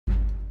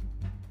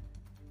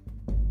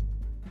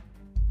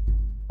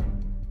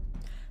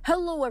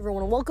Hello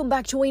everyone, and welcome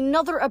back to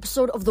another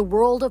episode of The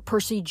World of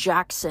Percy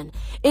Jackson.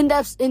 In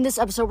this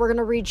episode, we're going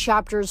to read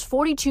chapters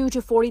 42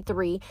 to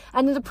 43,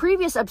 and in the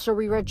previous episode,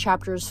 we read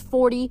chapters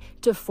 40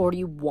 to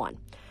 41.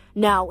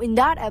 Now, in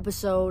that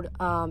episode,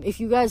 if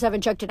you guys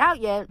haven't checked it out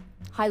yet,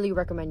 highly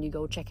recommend you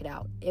go check it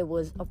out. It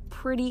was a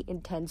pretty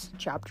intense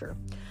chapter.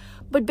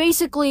 But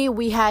basically,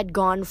 we had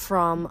gone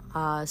from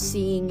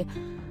seeing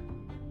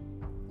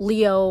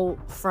Leo,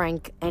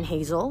 Frank, and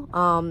Hazel,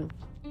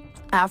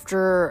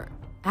 after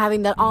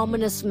having that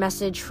ominous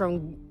message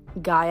from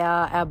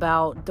Gaia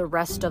about the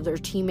rest of their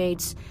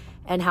teammates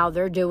and how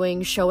they're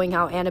doing, showing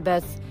how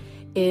Annabeth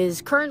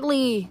is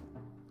currently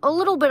a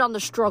little bit on the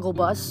struggle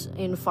bus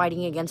in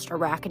fighting against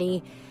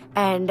Arachne,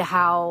 and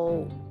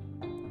how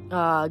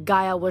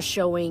Gaia was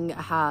showing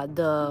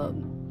the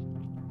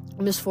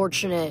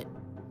misfortunate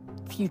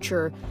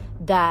future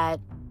that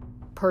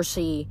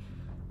Percy,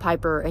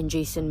 Piper, and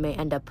Jason may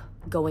end up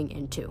going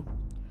into.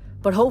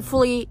 But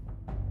hopefully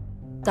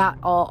that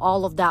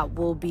all of that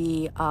will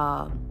be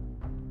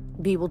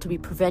able to be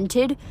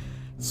prevented.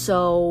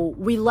 So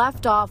we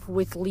left off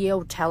with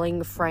Leo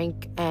telling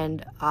Frank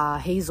and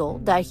Hazel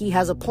that he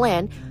has a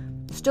plan.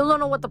 Still don't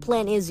know what the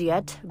plan is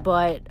yet,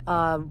 but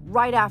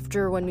right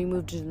after, when we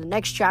moved to the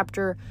next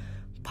chapter,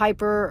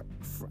 Piper,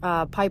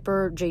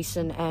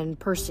 Jason, and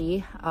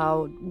Percy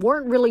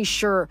weren't really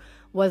sure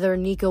whether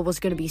Nico was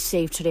going to be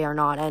safe today or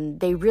not, and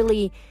they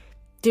really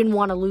didn't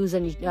want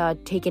to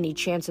take any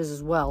chances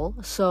as well.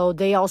 So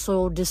they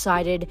also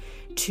decided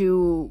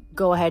to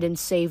go ahead and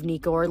save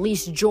Nico, or at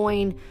least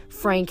join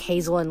Frank,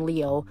 Hazel, and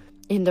Leo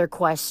in their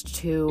quest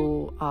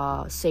to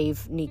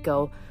save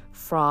Nico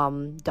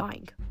from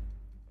dying.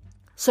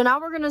 So now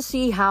we're going to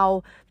see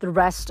how the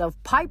rest of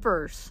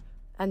Piper's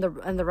and the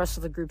rest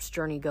of the group's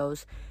journey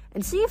goes,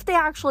 and see if they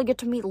actually get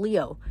to meet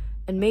Leo,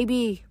 and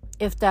maybe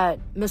if that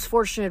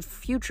misfortunate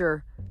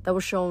future that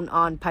was shown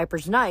on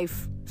Piper's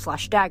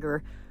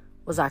knife/dagger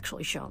was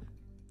actually shown.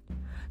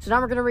 So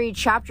now we're going to read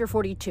chapter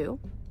 42,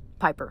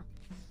 Piper.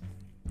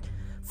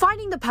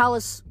 Finding the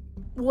palace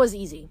was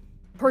easy.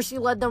 Percy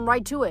led them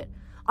right to it,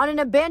 on an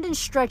abandoned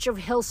stretch of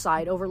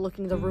hillside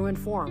overlooking the ruined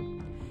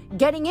forum.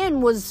 Getting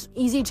in was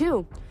easy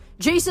too.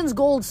 Jason's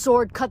gold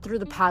sword cut through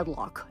the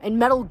padlock, and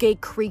metal gate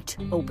creaked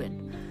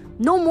open.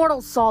 No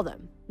mortal saw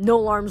them. No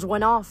alarms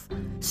went off.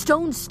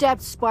 Stone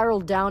steps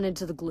spiraled down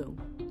into the gloom.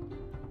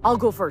 "I'll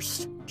go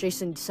first,"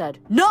 Jason said.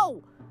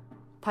 "No!"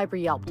 Piper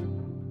yelped.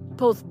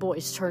 Both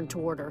boys turned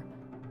toward her.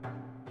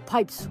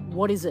 "Pipes,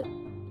 what is it?"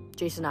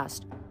 Jason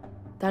asked.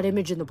 "That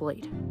image in the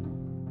blade.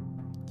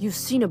 You've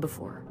seen it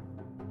before,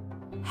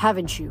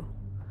 haven't you?"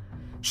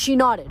 She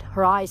nodded,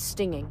 her eyes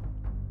stinging.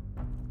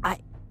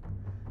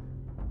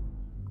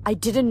 I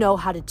didn't know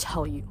how to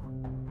tell you.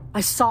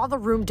 I saw the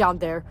room down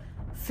there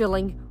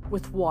filling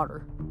with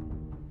water.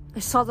 I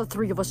saw the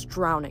three of us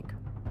drowning."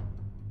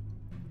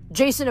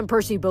 Jason and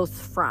Percy both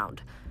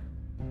frowned.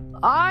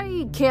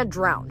 "I can't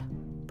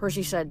drown,"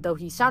 Percy said, though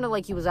he sounded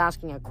like he was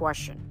asking a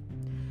question.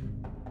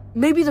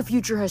 "Maybe the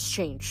future has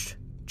changed,"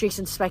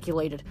 Jason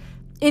speculated.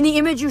 "In the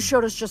image you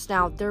showed us just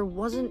now, there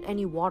wasn't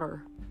any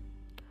water."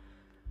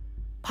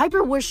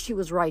 Piper wished he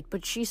was right,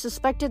 but she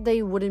suspected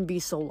they wouldn't be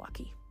so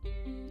lucky.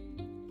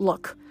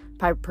 "Look,"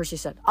 Percy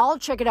said, "I'll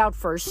check it out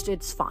first.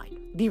 It's fine.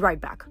 Be right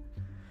back."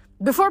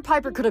 Before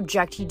Piper could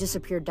object, he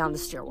disappeared down the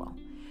stairwell.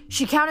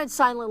 She counted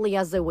silently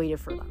as they waited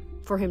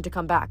for him to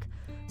come back.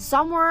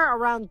 Somewhere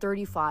around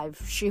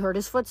 35, she heard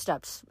his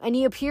footsteps, and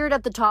he appeared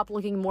at the top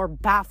looking more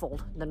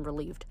baffled than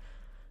relieved.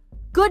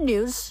 "Good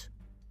news,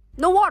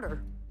 no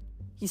water,"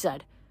 he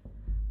said.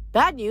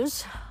 "Bad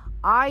news,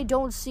 I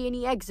don't see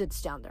any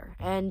exits down there.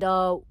 And,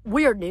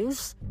 weird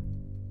news,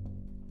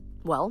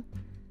 well,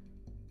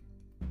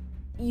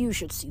 you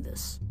should see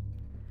this."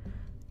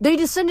 They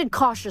descended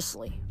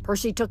cautiously.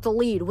 Percy took the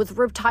lead, with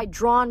Riptide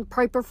drawn,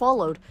 Piper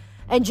followed,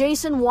 and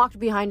Jason walked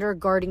behind her,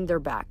 guarding their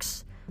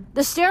backs.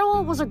 The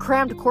stairwell was a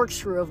crammed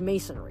corkscrew of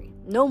masonry,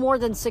 no more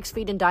than 6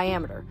 feet in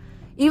diameter.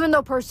 Even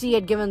though Percy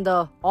had given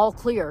the all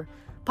clear,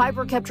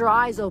 Piper kept her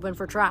eyes open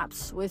for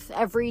traps with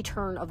every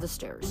turn of the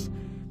stairs.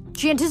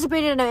 She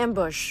anticipated an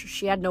ambush.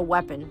 She had no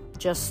weapon,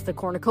 just the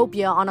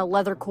cornucopia on a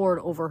leather cord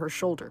over her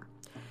shoulder.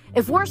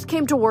 If worst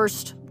came to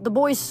worst, the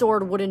boy's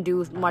sword wouldn't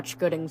do much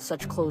good in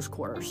such close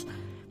quarters.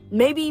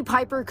 Maybe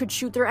Piper could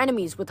shoot their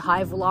enemies with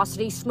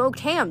high-velocity smoked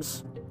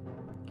hams.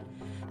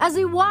 As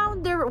they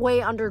wound their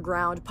way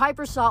underground,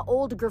 Piper saw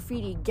old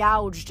graffiti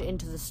gouged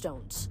into the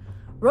stones.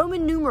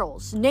 Roman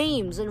numerals,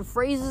 names, and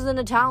phrases in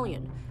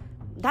Italian.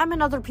 That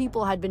meant other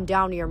people had been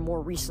down here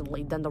more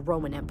recently than the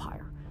Roman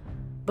Empire.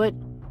 But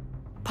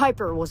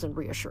Piper wasn't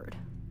reassured.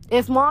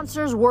 If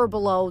monsters were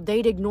below,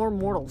 they'd ignore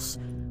mortals,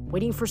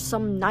 waiting for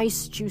some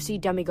nice, juicy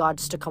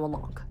demigods to come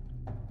along.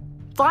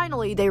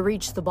 Finally, they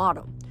reached the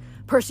bottom.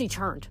 Percy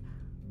turned.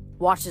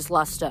 Watched his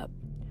last step.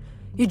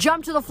 He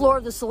jumped to the floor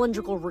of the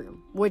cylindrical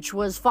room, which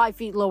was 5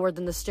 feet lower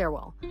than the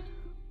stairwell.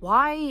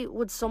 Why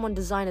would someone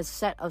design a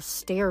set of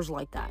stairs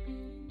like that?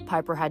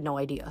 Piper had no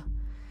idea.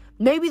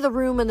 Maybe the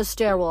room and the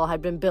stairwell had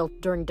been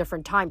built during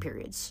different time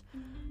periods.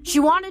 She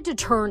wanted to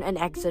turn and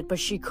exit, but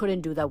she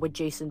couldn't do that with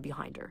Jason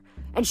behind her.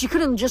 And she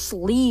couldn't just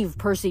leave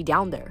Percy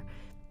down there.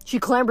 She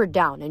clambered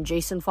down, and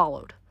Jason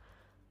followed.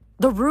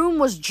 The room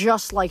was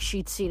just like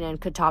she'd seen in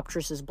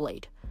Catoptris'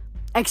 blade.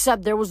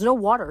 Except there was no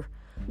water.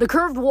 The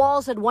curved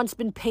walls had once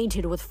been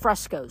painted with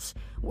frescoes,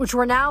 which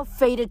were now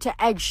faded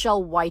to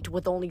eggshell white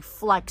with only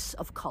flecks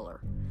of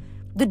color.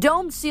 The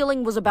domed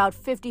ceiling was about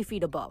 50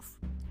 feet above.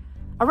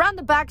 Around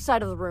the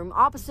backside of the room,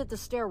 opposite the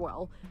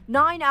stairwell,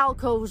 9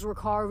 alcoves were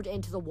carved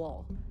into the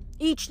wall.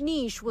 Each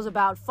niche was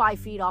about 5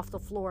 feet off the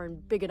floor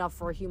and big enough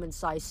for a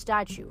human-sized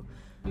statue,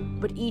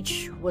 but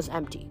each was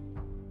empty.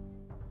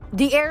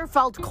 The air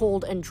felt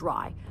cold and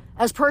dry.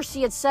 As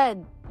Percy had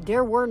said,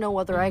 there were no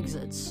other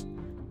exits.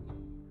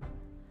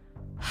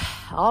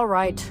 All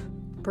right,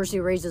 Percy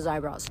raised his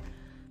eyebrows.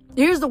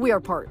 Here's the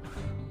weird part.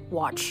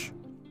 Watch.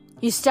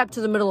 He stepped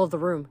to the middle of the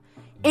room.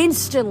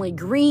 Instantly,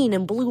 green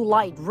and blue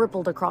light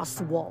rippled across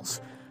the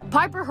walls.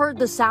 Piper heard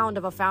the sound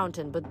of a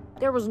fountain, but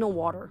there was no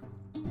water.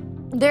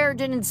 There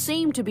didn't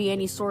seem to be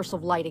any source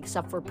of light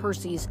except for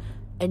Percy's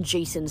and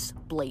Jason's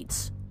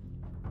blades.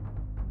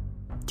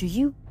 Do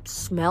you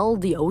smell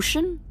the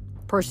ocean?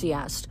 Percy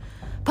asked.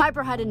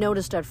 Piper hadn't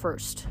noticed at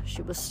first.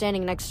 She was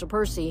standing next to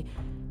Percy,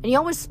 and he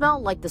always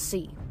smelled like the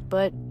sea.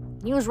 But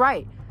he was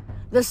right.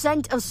 The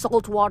scent of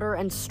salt water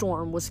and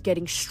storm was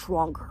getting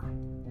stronger,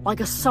 like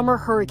a summer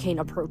hurricane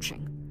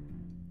approaching.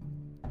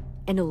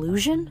 An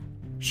illusion?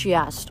 She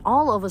asked.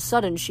 All of a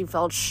sudden, she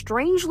felt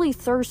strangely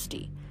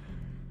thirsty.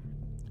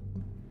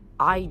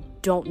 I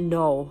don't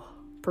know,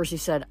 Percy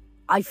said.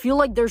 I feel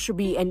like there should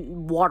be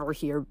water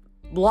here.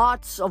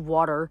 Lots of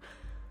water.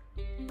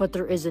 But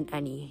there isn't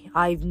any.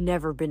 I've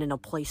never been in a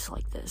place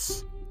like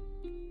this.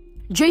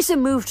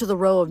 Jason moved to the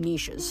row of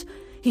niches.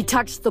 He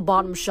touched the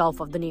bottom shelf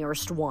of the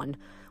nearest one,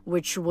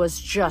 which was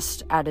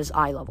just at his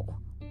eye level.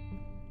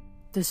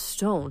 This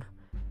stone.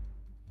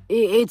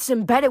 It's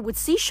embedded with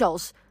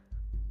seashells.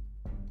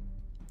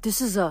 This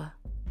is a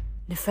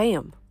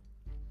Nephaeum.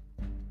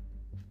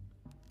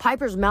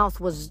 Piper's mouth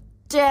was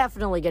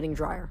definitely getting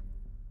drier.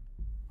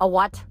 A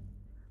what?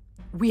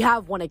 We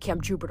have one at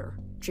Camp Jupiter,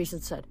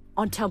 Jason said,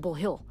 on Temple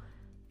Hill.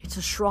 It's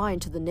a shrine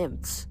to the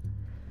nymphs.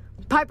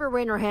 Piper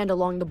ran her hand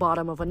along the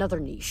bottom of another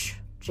niche.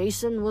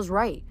 Jason was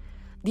right.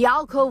 The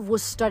alcove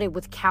was studded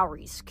with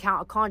cowries,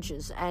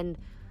 conches, and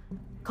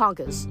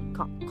conches,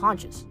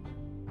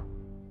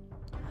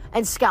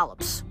 and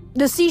scallops.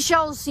 The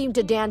seashells seemed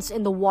to dance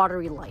in the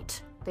watery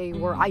light. They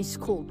were ice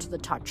cold to the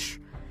touch.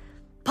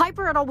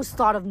 Piper had always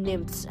thought of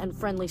nymphs and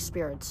friendly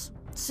spirits,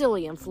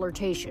 silly and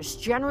flirtatious,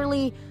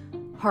 generally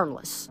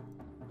harmless.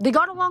 They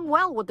got along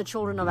well with the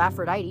children of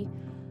Aphrodite.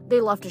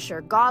 They loved to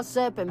share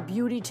gossip and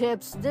beauty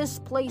tips. This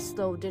place,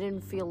 though,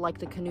 didn't feel like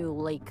the canoe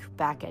lake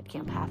back at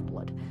Camp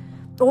Half-Blood,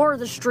 or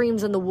the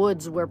streams in the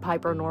woods where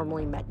Piper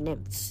normally met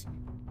nymphs.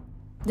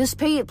 This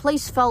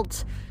place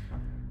felt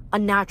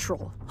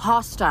unnatural,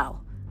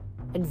 hostile,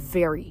 and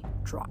very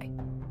dry.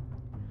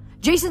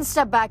 Jason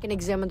stepped back and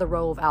examined the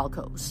row of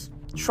alcoves.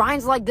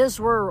 Shrines like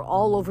this were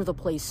all over the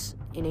place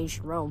in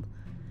ancient Rome.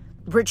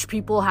 Rich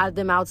people had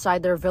them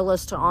outside their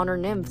villas to honor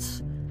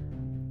nymphs,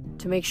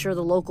 to make sure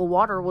the local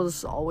water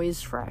was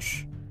always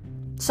fresh.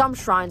 Some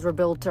shrines were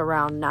built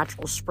around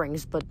natural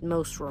springs, but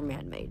most were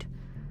man-made.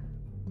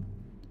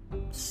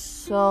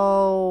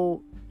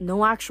 So,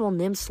 no actual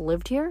nymphs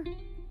lived here?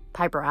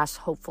 Piper asked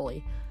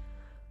hopefully.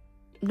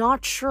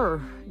 Not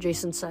sure,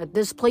 Jason said.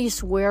 This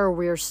place where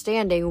we're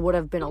standing would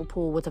have been a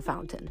pool with a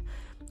fountain.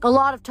 A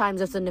lot of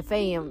times, if the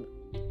Nephaeum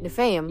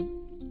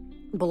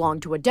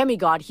belonged to a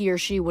demigod, he or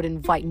she would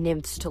invite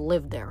nymphs to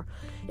live there.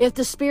 If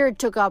the spirit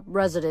took up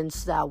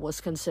residence, that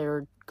was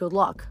considered good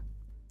luck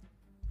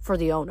for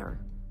the owner,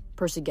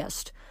 Percy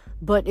guessed.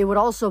 But it would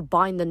also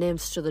bind the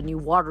nymphs to the new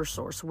water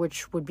source,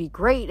 which would be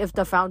great if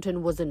the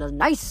fountain was in a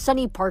nice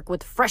sunny park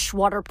with fresh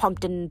water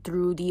pumped in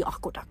through the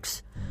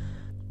aqueducts.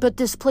 But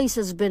this place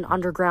has been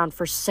underground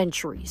for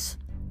centuries,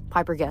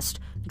 Piper guessed,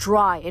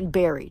 dry and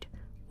buried.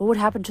 What would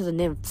happen to the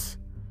nymphs?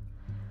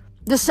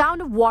 The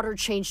sound of water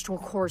changed to a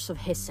chorus of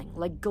hissing,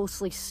 like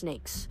ghostly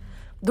snakes.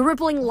 The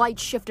rippling light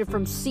shifted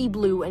from sea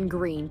blue and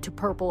green to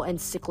purple and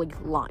sickly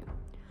lime.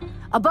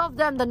 Above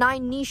them, the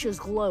 9 niches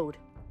glowed.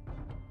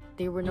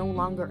 They were no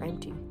longer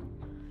empty.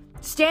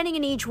 Standing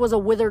in each was a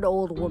withered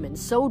old woman,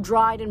 so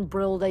dried and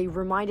brittle they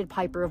reminded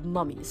Piper of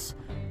mummies.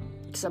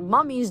 Except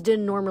mummies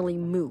didn't normally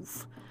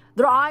move.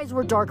 Their eyes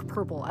were dark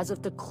purple, as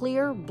if the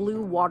clear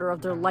blue water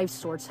of their life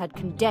source had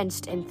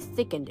condensed and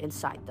thickened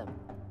inside them.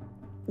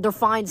 Their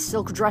fine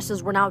silk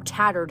dresses were now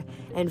tattered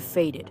and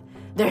faded.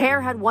 Their hair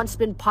had once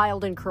been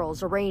piled in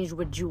curls, arranged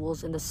with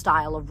jewels in the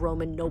style of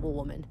Roman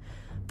noblewomen.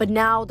 But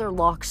now their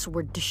locks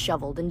were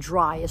disheveled and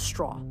dry as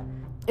straw.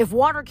 If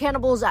water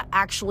cannibals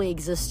actually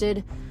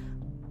existed,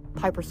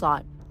 Piper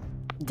thought,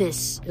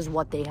 this is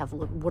what they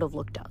would have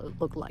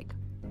looked like.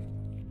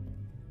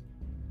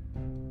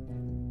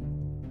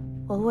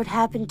 What would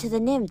happen to the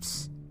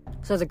nymphs?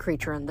 Said the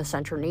creature in the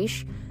center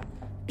niche.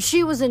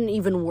 She was in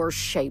even worse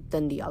shape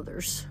than the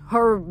others.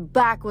 Her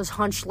back was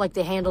hunched like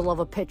the handle of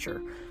a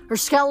pitcher. Her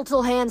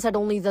skeletal hands had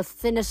only the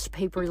thinnest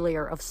paper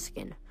layer of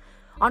skin.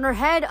 On her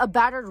head, a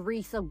battered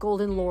wreath of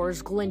golden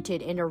lures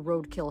glinted in her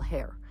roadkill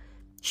hair.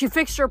 She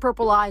fixed her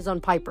purple eyes on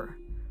Piper.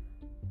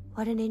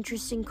 What an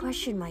interesting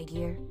question, my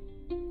dear.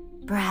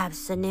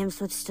 Perhaps the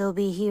nymphs would still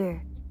be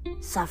here,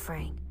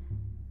 suffering,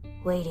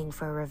 waiting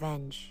for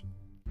revenge.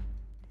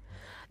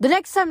 The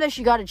next time that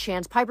she got a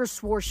chance, Piper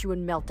swore she would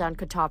melt down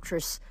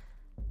Catoptris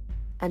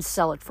and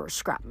sell it for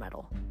scrap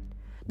metal.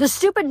 The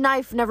stupid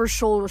knife never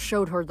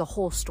showed her the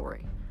whole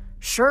story.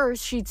 Sure,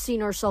 she'd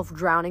seen herself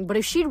drowning, but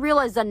if she'd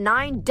realized that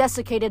 9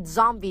 desiccated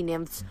zombie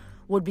nymphs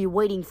would be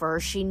waiting for her,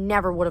 she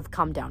never would have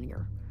come down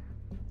here.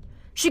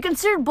 She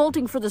considered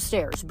bolting for the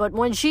stairs, but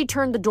when she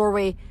turned, the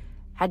doorway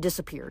had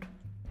disappeared.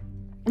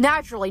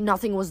 Naturally,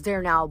 nothing was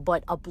there now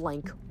but a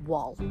blank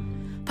wall.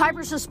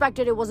 Piper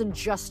suspected it wasn't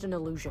just an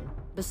illusion.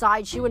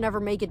 Besides, she would never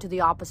make it to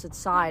the opposite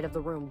side of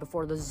the room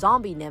before the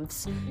zombie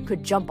nymphs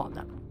could jump on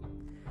them.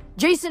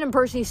 Jason and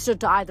Percy stood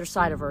to either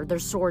side of her, their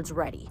swords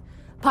ready.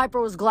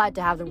 Piper was glad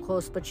to have them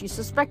close, but she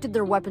suspected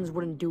their weapons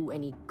wouldn't do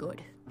any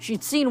good.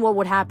 She'd seen what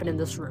would happen in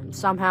this room.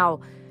 Somehow,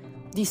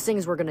 these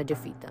things were going to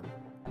defeat them.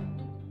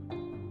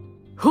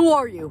 "Who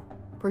are you?"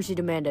 Percy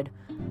demanded.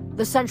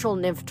 The central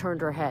nymph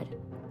turned her head.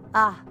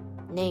 Ah,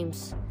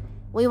 names.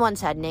 We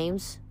once had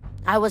names.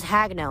 I was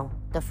Hagno,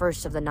 the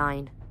first of the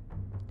 9.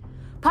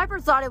 Piper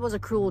thought it was a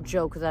cruel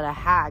joke that a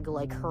hag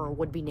like her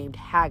would be named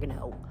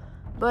Hagno,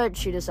 but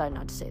she decided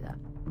not to say that.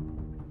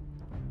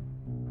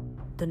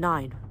 "The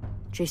 9,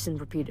 Jason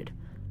repeated.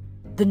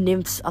 "The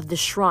nymphs of the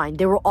shrine.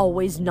 There were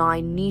always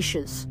 9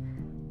 niches."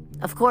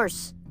 "Of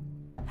course."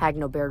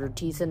 Hagno bared her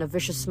teeth in a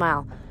vicious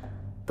smile.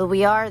 "But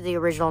we are the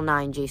original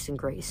 9, Jason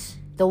Grace.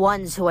 The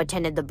ones who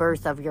attended the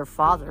birth of your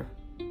father."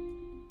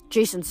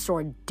 Jason's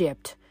sword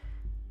dipped.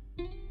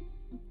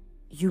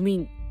 "You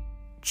mean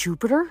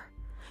Jupiter?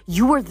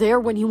 You were there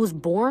when he was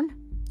born?"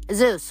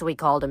 "Zeus, we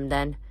called him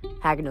then,"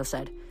 Hagno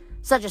said.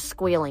 "Such a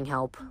squealing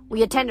help.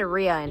 We attended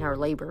Rhea in her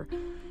labor.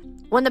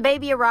 When the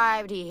baby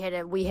arrived, we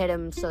hid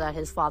him so that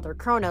his father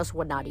Kronos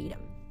would not eat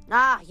him.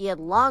 He had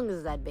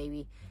lungs, that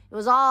baby. It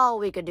was all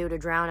we could do to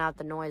drown out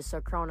the noise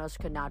so Kronos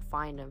could not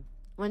find him.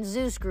 When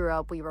Zeus grew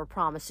up, we were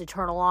promised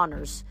eternal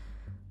honors.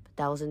 But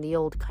that was in the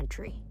old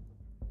country,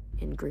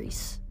 in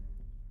Greece."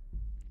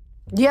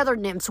 The other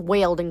nymphs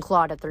wailed and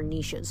clawed at their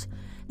niches.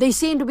 They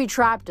seemed to be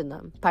trapped in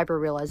them, Piper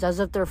realized, as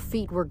if their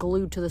feet were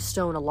glued to the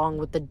stone along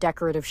with the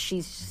decorative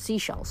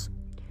seashells.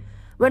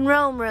 "When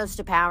Rome rose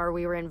to power,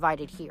 we were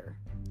invited here,"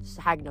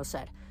 Hagno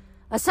said.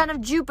 "A son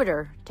of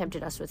Jupiter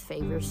tempted us with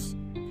favors.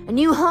 A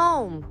new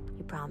home,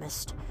 he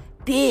promised.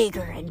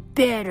 Bigger and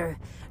better.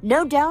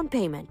 No down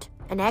payment.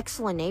 An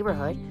excellent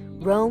neighborhood.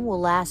 Rome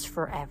will last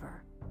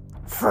forever."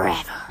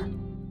 "Forever,"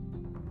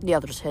 the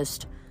others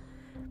hissed.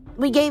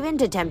 "We gave in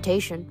to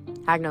temptation,"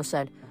 Hagno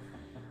said.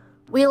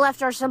 "We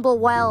left our simple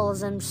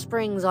wells and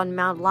springs on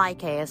Mount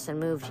Lycaeus and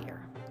moved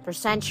here. For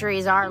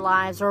centuries, our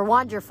lives were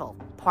wonderful.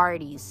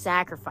 Parties,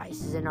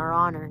 sacrifices in our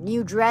honor,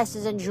 new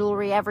dresses and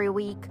jewelry every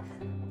week.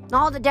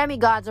 All the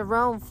demigods of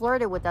Rome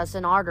flirted with us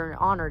and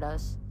honored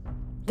us."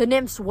 The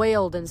nymphs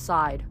wailed and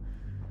sighed.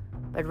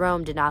 "But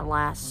Rome did not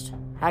last,"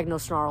 Hagno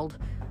snarled.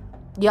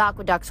 "The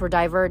aqueducts were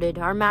diverted.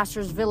 Our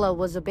master's villa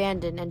was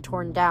abandoned and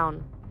torn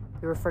down.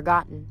 We were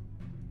forgotten,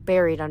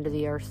 buried under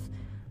the earth.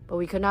 But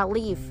we could not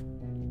leave.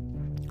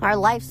 Our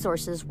life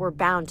sources were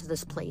bound to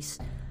this place.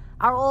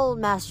 Our old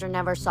master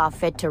never saw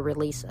fit to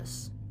release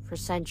us. For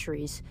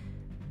centuries,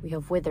 we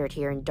have withered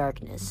here in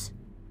darkness,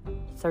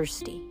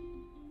 thirsty.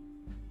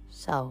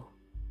 So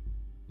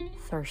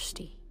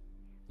thirsty."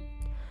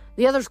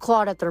 The others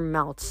clawed at their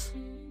mouths.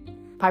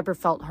 Piper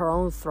felt her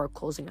own throat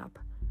closing up.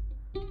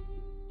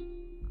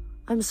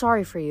 "I'm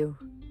sorry for you,"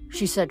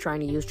 she said,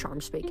 trying to use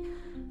charm speak.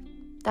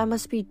 That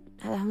must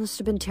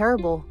have been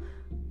terrible.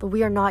 But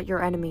we are not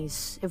your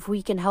enemies. If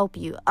we can help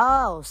you..."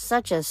 "Oh,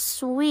 such a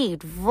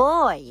sweet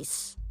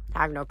voice,"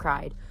 Hagno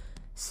cried.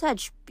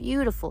 "Such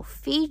beautiful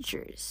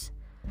features.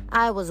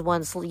 I was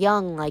once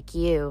young like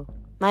you.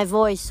 My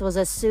voice was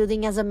as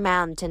soothing as a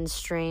mountain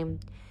stream.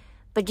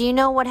 But do you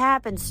know what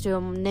happens to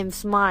a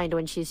nymph's mind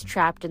when she's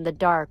trapped in the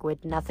dark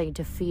with nothing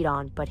to feed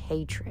on but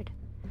hatred?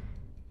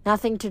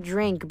 Nothing to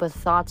drink but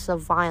thoughts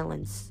of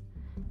violence.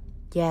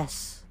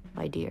 Yes,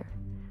 my dear,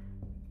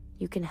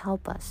 you can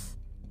help us."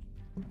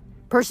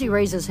 Percy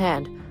raised his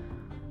hand.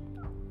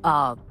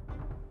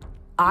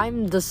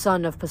 I'm the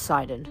son of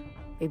Poseidon.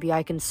 Maybe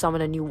I can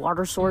summon a new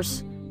water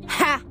source?"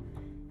 "Ha!"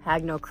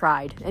 Hagno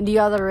cried, and the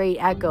other 8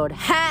 echoed,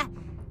 "Ha!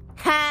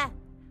 Ha!"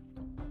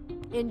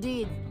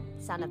 "Indeed,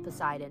 son of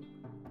Poseidon,"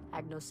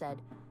 Hagno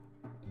said.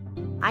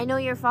 "I know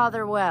your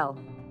father well.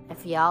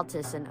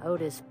 Ephialtes and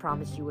Otis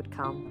promised you would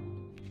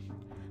come."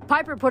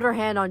 Piper put her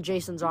hand on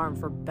Jason's arm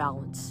for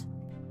balance.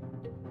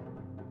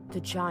 "The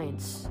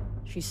giants,"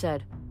 she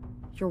said.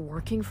 "You're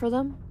working for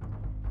them?"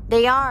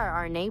 "They are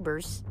our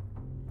neighbors."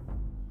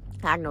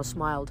 Hagno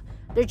smiled.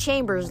 "Their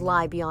chambers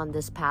lie beyond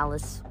this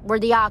palace, where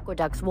the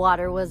aqueduct's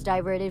water was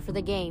diverted for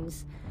the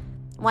games.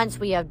 Once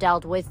we have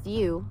dealt with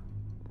you,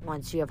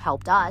 once you have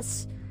helped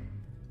us.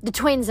 The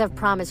twins have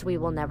promised we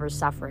will never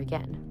suffer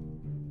again.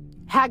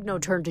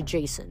 Hagno turned to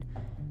Jason.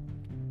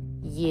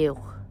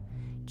 You,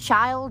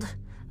 child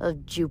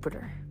of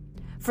Jupiter,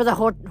 for the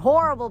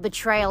horrible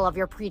betrayal of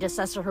your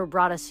predecessor who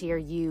brought us here,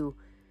 you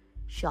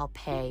shall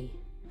pay.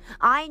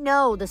 I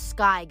know the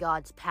sky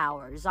god's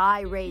powers.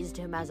 I raised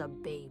him as a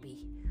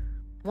baby.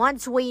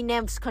 Once we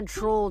nymphs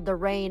controlled the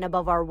rain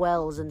above our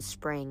wells and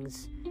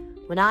springs.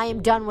 When I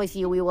am done with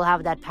you, we will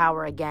have that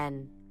power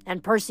again.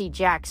 And Percy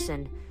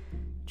Jackson,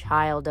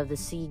 child of the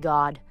sea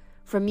god,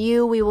 from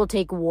you we will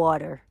take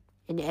water,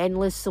 an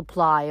endless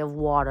supply of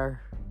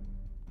water.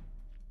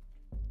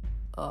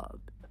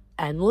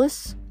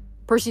 Endless?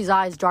 Percy's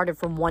eyes darted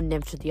from one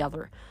nymph to the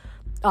other.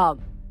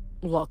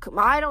 Look,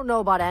 I don't know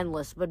about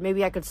endless, but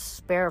maybe I could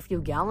spare a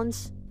few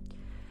gallons?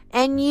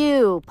 And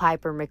you,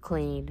 Piper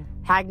McLean,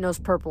 Hagno's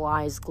purple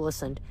eyes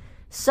glistened.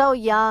 So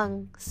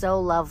young, so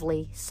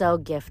lovely, so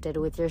gifted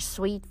with your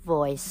sweet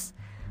voice.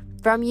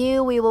 From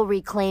you we will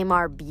reclaim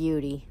our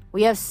beauty.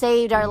 We have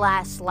saved our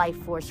last life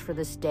force for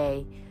this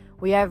day.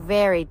 We are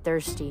very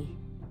thirsty.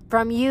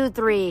 From you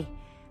three,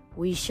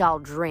 we shall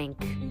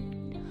drink.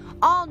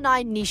 All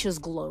 9 niches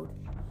glowed.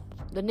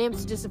 The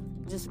nymphs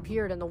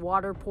disappeared and the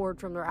water poured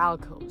from their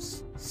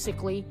alcoves.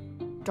 Sickly,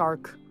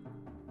 dark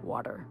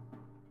water.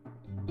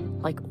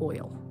 Like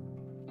oil.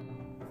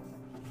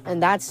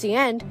 And that's the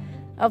end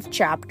of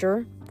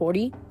chapter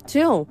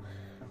 42.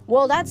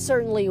 Well, that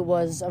certainly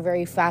was a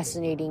very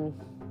fascinating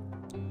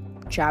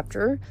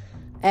chapter.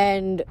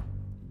 And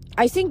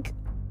I think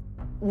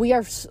we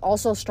are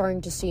also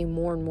starting to see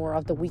more and more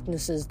of the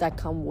weaknesses that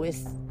come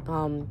with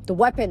the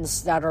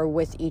weapons that are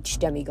with each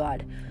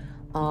demigod.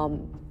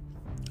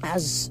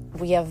 As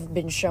we have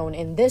been shown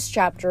in this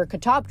chapter,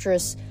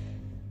 Catoptris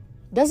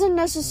doesn't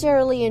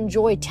necessarily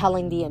enjoy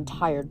telling the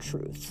entire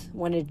truth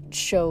when it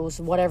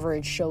shows whatever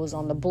it shows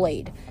on the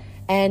blade.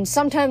 And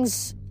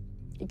sometimes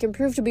it can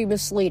prove to be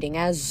misleading,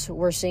 as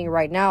we're seeing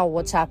right now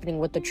what's happening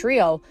with the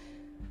trio.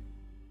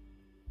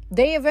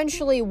 They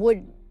eventually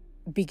would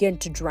begin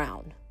to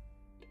drown,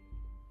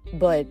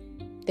 but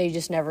they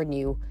just never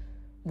knew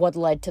what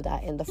led to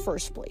that in the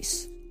first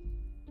place.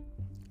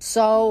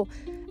 So,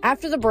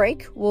 after the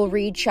break, we'll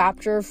read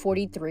chapter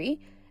 43,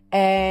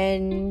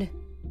 and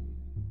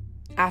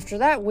after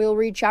that, we'll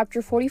read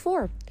chapter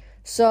 44.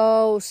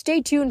 So,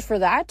 stay tuned for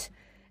that,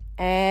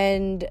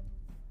 and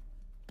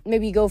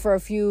maybe go for a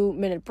few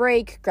minute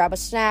break, grab a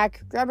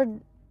snack,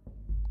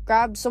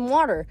 grab some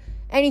water,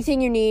 anything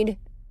you need,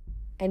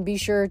 and be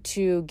sure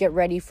to get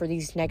ready for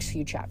these next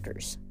few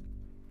chapters.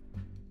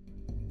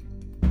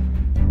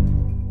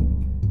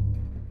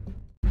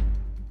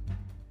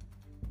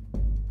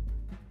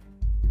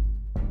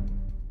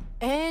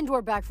 And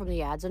we're back from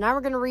the ads, and now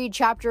we're going to read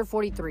chapter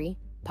 43,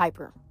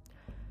 Piper.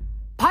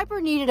 Piper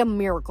needed a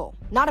miracle,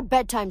 not a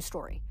bedtime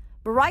story.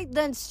 But right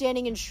then,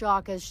 standing in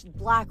shock as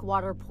black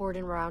water poured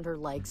in around her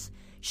legs,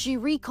 she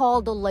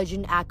recalled the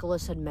legend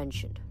Achilles had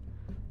mentioned.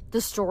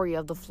 The story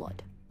of the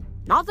flood.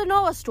 Not the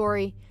Noah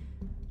story,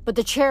 but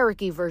the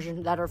Cherokee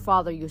version that her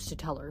father used to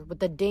tell her, with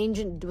the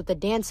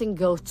dancing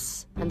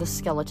ghosts and the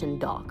skeleton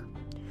dog.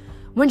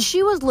 When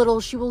she was little,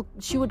 she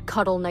would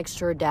cuddle next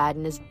to her dad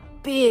in his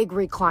big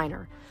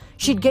recliner.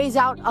 She'd gaze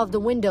out of the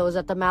windows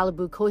at the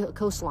Malibu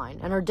coastline,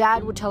 and her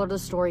dad would tell her the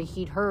story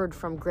he'd heard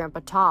from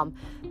Grandpa Tom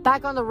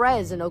back on the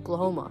res in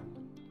Oklahoma.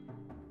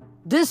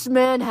 This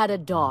man had a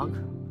dog,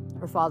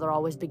 her father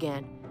always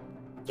began.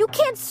 You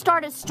can't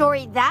start a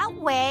story that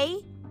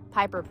way,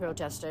 Piper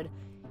protested.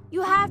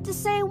 You have to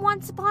say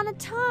once upon a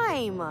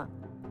time.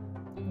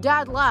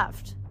 Dad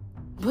laughed.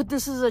 But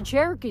this is a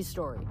Cherokee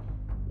story.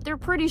 They're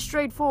pretty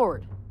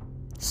straightforward.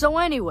 So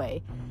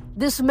anyway,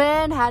 this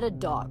man had a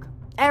dog.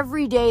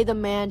 Every day the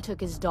man took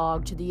his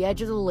dog to the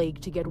edge of the lake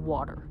to get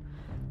water.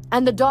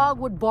 And the dog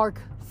would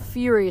bark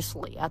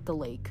furiously at the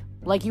lake,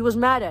 like he was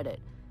mad at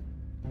it.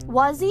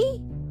 Was he?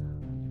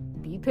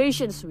 Be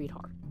patient,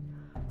 sweetheart.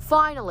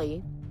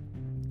 Finally,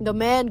 the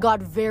man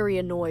got very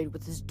annoyed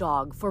with his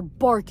dog for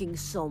barking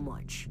so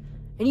much,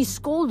 and he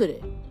scolded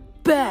it.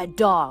 Bad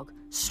dog,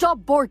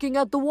 stop barking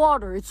at the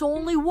water, it's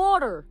only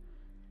water.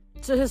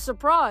 To his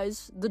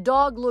surprise, the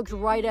dog looked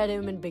right at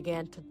him and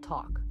began to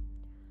talk.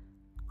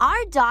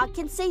 Our dog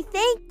can say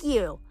thank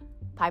you,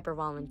 Piper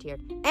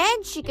volunteered,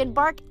 and she can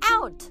bark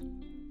out.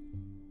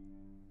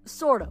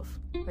 Sort of,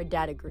 her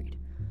dad agreed.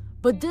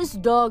 But this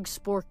dog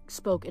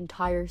spoke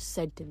entire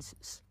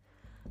sentences.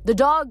 The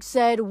dog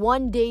said,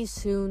 one day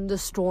soon the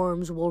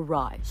storms will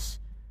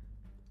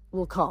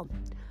come.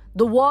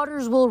 The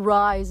waters will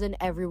rise and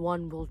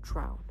everyone will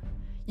drown.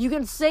 You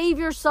can save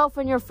yourself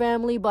and your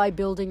family by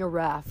building a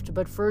raft,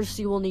 but first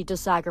you will need to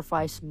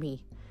sacrifice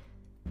me.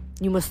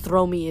 You must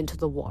throw me into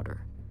the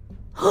water.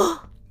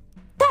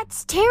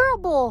 That's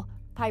terrible,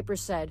 Piper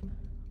said.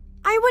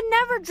 I would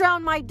never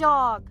drown my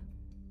dog.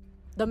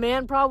 The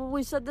man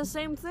probably said the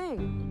same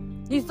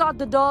thing. He thought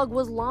the dog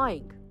was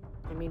lying.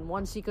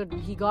 Once he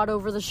got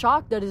over the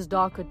shock that his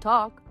dog could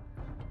talk.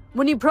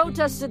 When he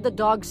protested, the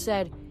dog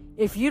said,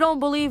 if you don't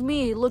believe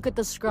me, look at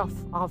the scruff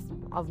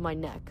of my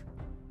neck.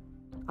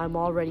 I'm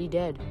already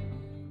dead.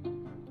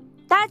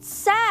 That's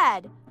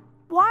sad.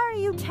 Why are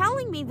you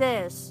telling me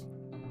this?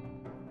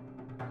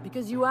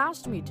 Because you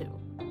asked me to,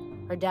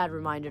 her dad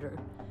reminded her.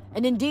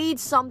 And indeed,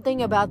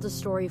 something about the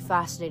story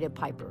fascinated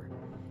Piper.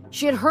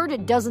 She had heard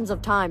it dozens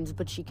of times,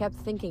 but she kept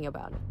thinking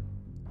about it.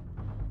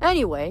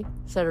 Anyway,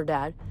 said her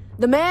dad,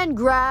 the man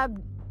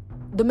grabbed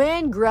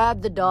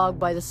the dog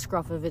by the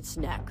scruff of its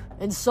neck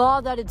and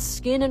saw that its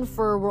skin and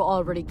fur were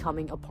already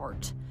coming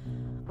apart.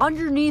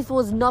 Underneath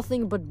was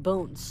nothing but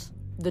bones.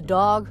 The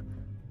dog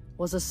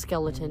was a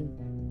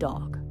skeleton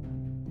dog.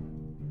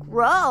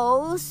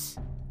 Gross.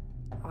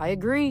 I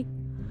agree.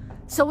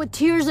 So with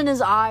tears in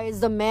his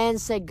eyes, the man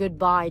said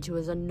goodbye to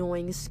his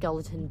annoying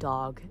skeleton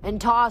dog and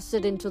tossed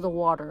it into the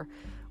water,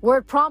 where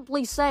it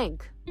promptly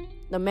sank.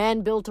 The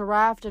man built a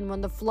raft, and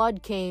when the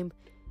flood came,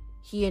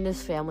 he and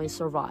his family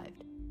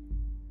survived.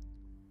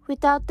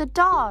 Without the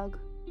dog?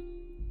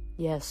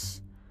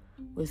 Yes,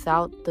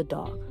 without the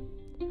dog.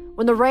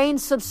 When the rain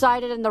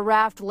subsided and the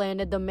raft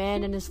landed, the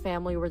man and his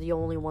family were the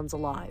only ones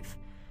alive.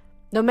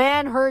 The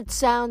man heard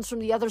sounds from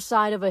the other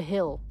side of a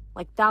hill,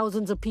 like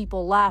thousands of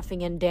people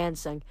laughing and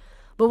dancing.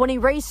 But when he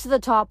raced to the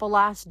top,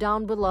 alas,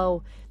 down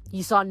below,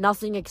 he saw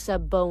nothing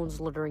except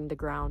bones littering the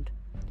ground.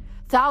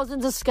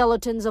 Thousands of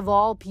skeletons of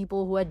all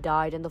people who had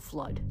died in the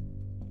flood.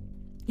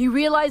 He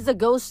realized the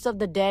ghosts of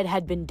the dead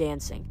had been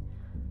dancing.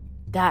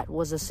 That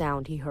was the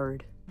sound he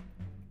heard.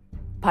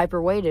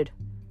 Piper waited.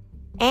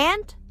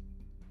 And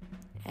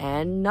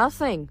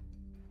nothing.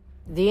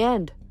 The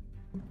end.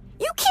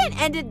 You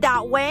can't end it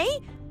that way!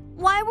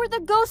 Why were the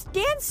ghosts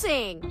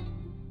dancing?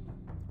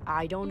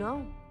 I don't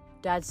know,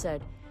 Dad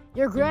said.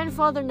 Your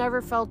grandfather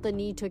never felt the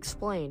need to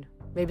explain.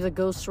 Maybe the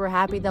ghosts were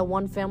happy that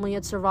one family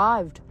had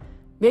survived.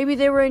 Maybe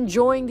they were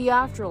enjoying the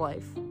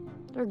afterlife.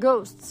 They're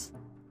ghosts.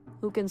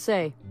 Who can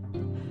say?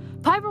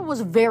 Piper was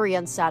very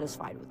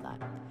unsatisfied with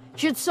that.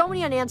 She had so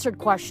many unanswered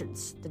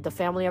questions. Did the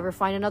family ever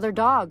find another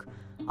dog?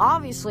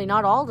 Obviously,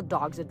 not all the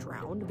dogs had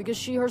drowned, because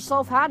she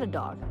herself had a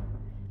dog.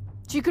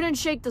 She couldn't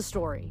shake the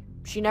story.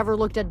 She never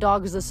looked at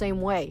dogs the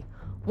same way,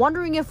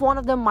 wondering if one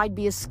of them might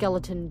be a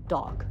skeleton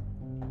dog.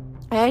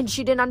 And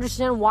she didn't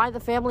understand why the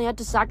family had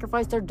to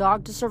sacrifice their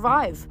dog to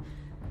survive.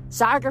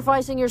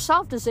 Sacrificing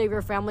yourself to save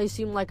your family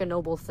seemed like a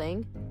noble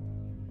thing.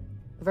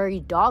 A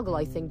very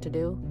dog-like thing to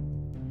do.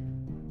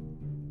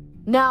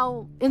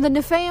 Now, in the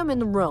Niflheim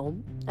in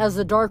Rome, as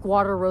the dark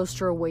water rose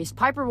to her waist,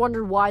 Piper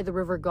wondered why the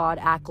river god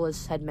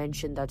Achelous had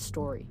mentioned that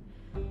story.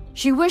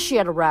 She wished she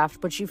had a raft,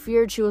 but she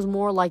feared she was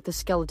more like the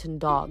skeleton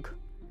dog.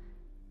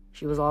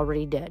 She was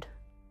already dead.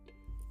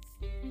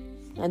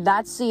 And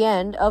that's the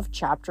end of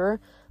chapter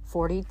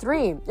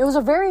 43. It was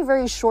a very,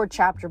 very short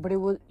chapter, but it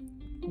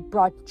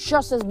brought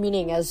just as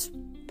meaning as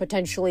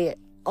potentially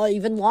an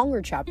even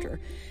longer chapter.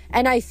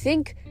 And I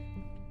think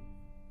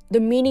the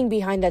meaning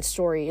behind that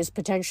story is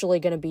potentially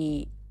going to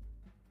be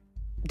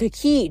the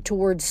key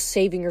towards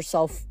saving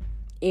herself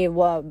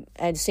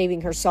and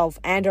saving herself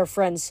and her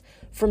friends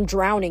from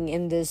drowning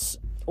in this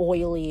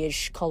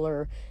oily-ish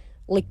color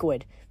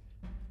liquid.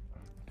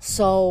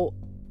 So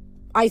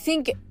I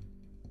think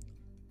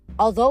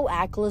although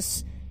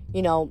Achelous,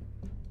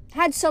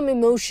 had some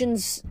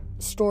emotions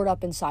stored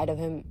up inside of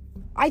him,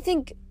 I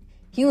think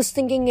he was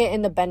thinking it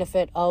in the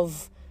benefit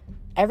of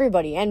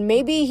everybody. And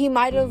maybe he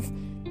might have,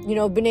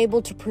 been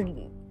able to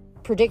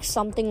predict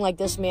something like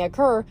this may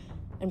occur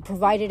and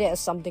provided it as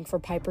something for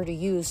Piper to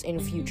use in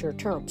future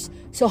terms.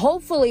 So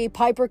hopefully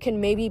Piper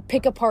can maybe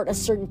pick apart a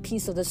certain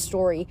piece of the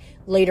story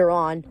later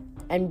on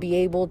and be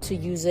able to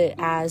use it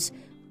as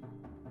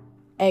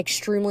an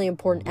extremely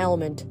important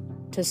element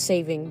to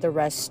saving the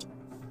rest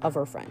of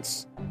her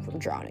friends from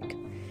drowning.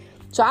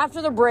 So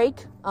after the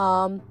break,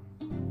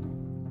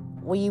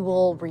 we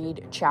will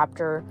read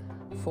chapter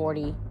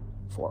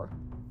 44.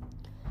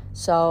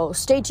 So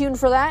stay tuned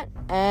for that,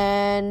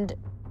 and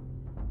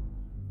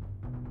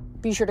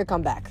be sure to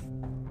come back.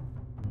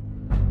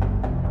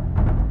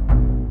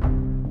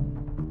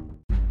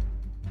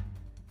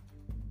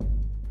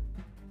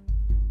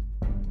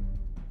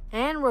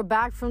 And we're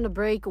back from the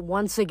break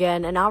once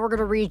again, and now we're going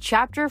to read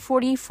chapter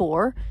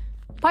 44,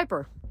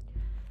 Piper.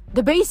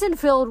 The basin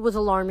filled with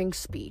alarming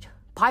speed.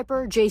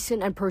 Piper,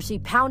 Jason, and Percy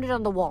pounded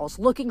on the walls,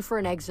 looking for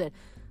an exit,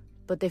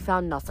 but they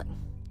found nothing.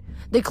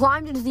 They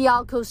climbed into the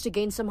alcoves to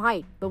gain some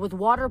height, but with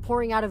water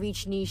pouring out of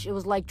each niche, it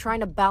was like trying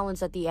to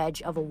balance at the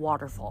edge of a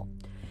waterfall.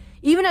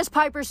 Even as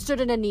Piper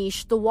stood in a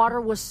niche, the water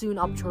was soon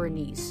up to her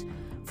knees.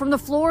 From the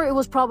floor, it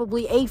was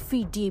probably 8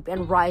 feet deep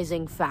and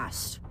rising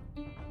fast.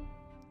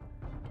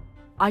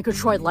 I could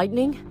try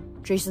lightning,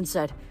 Jason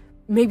said.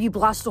 Maybe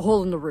blast a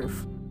hole in the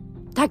roof.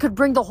 That could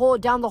bring the hole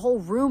down the whole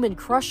room and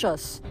crush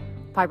us,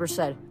 Piper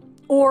said.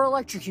 Or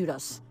electrocute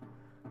us,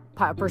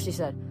 Percy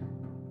said.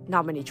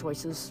 Not many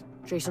choices,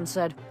 Jason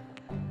said.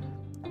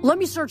 Let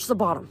me search the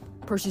bottom,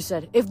 Percy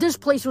said. If this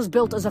place was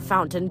built as a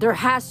fountain, there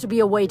has to be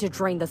a way to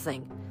drain the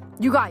thing.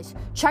 You guys,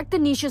 check the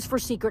niches for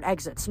secret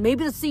exits.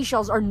 Maybe the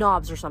seashells are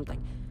knobs or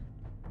something.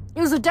 It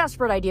was a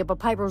desperate idea, but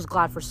Piper was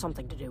glad for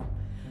something to do.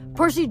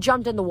 Percy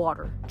jumped in the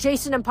water.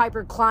 Jason and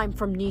Piper climbed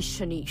from niche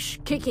to niche,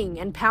 kicking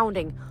and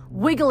pounding,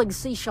 wiggling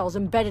seashells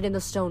embedded in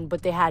the stone,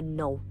 but they had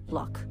no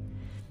luck.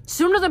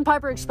 Sooner than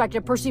Piper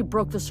expected, Percy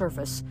broke the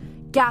surface,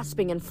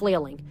 gasping and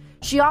flailing.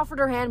 She offered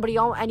her hand, but he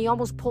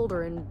almost pulled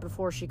her in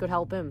before she could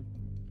help him.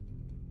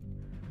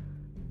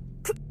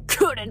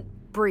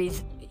 Couldn't breathe,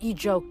 he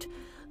joked.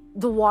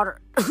 The water...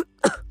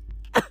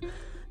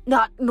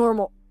 not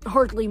normal.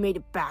 Hardly made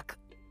it back.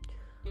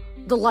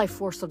 The life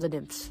force of the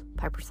nymphs,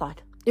 Piper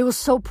thought. It was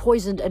so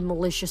poisoned and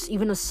malicious,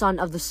 even a son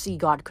of the sea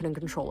god couldn't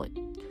control it.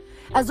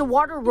 As the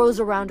water rose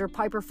around her,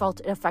 Piper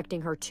felt it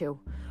affecting her too.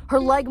 Her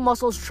leg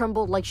muscles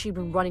trembled like she'd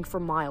been running for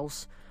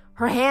miles.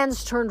 Her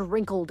hands turned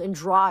wrinkled and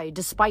dry,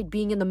 despite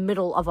being in the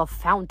middle of a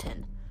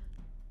fountain.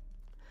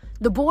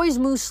 The boys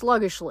moved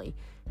sluggishly.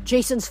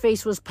 Jason's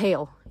face was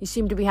pale. He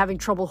seemed to be having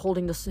trouble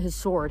holding his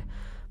sword.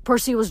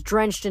 Percy was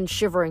drenched and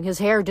shivering. His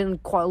hair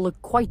didn't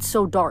look quite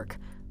so dark,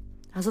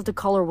 as if the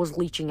color was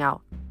leaching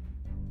out.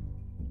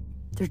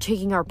 They're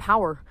taking our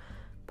power,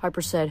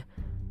 Piper said.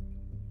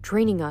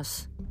 Draining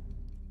us.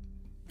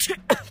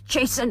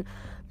 Jason,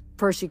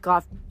 Percy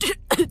coughed.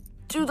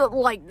 To the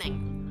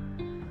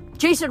lightning.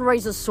 Jason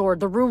raised his sword.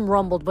 The room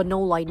rumbled, but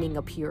no lightning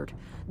appeared.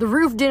 The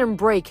roof didn't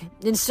break.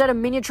 Instead, a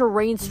miniature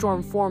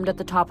rainstorm formed at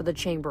the top of the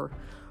chamber.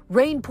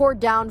 Rain poured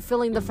down,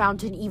 filling the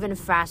fountain even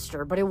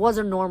faster, but it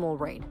wasn't normal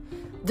rain.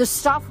 The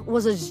stuff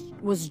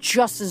was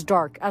just as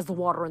dark as the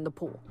water in the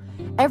pool.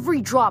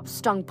 Every drop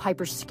stung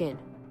Piper's skin.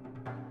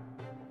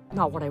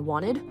 Not what I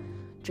wanted,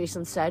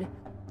 Jason said.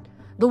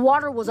 The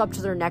water was up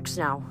to their necks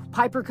now.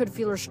 Piper could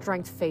feel her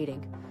strength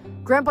fading.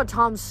 Grandpa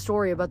Tom's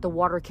story about the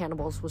water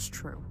cannibals was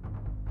true.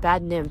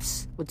 Bad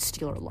nymphs would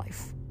steal her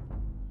life.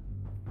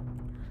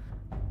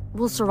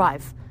 We'll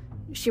survive,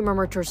 she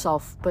murmured to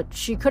herself, but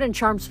she couldn't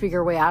charm speak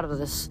her way out of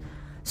this.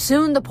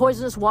 Soon the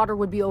poisonous water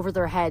would be over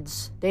their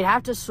heads. They'd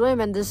have to swim,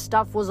 and this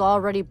stuff was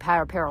already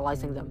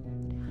paralyzing them.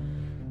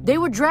 They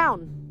would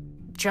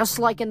drown, just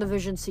like in the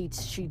vision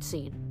she'd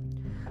seen.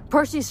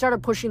 Percy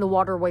started pushing the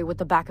water away with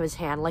the back of his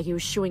hand, like he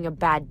was shooing a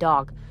bad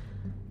dog.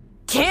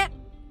 Can't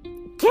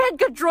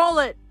control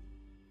it!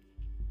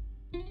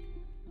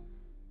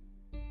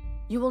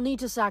 You will need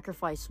to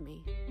sacrifice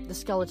me, the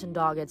skeleton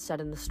dog had said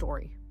in the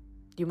story.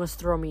 You must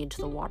throw me into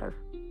the water.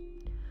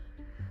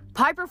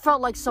 Piper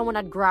felt like someone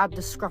had grabbed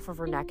the scruff of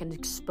her neck and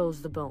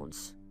exposed the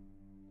bones.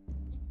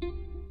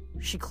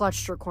 She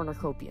clutched her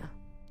cornucopia.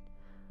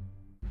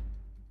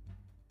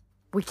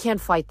 We can't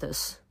fight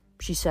this,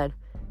 she said.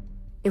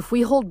 If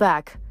we hold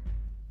back,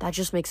 that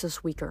just makes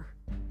us weaker.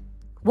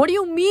 What do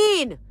you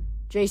mean?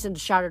 Jason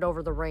shouted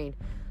over the rain.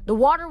 The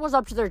water was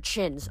up to their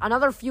chins.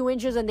 Another few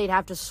inches and they'd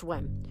have to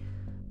swim.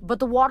 But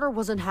the water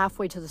wasn't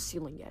halfway to the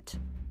ceiling yet.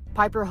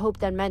 Piper hoped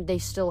that meant they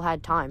still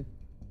had time.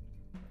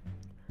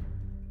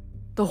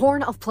 The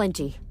Horn of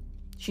Plenty,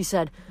 she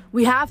said.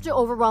 We have to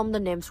overwhelm the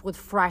nymphs with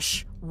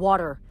fresh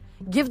water.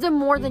 Give them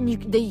more than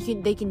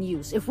they can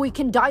use. If we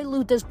can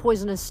dilute this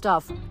poisonous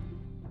stuff.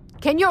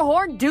 Can your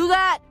horn do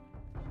that?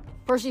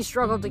 Percy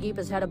struggled to keep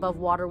his head above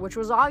water, which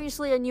was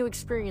obviously a new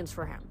experience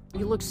for him.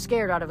 He looked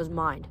scared out of his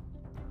mind.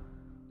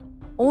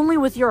 Only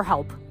with your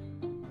help.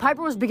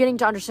 Piper was beginning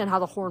to understand how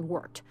the horn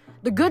worked.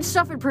 The good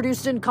stuff it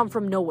produced didn't come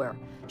from nowhere.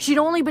 She'd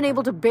only been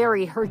able to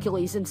bury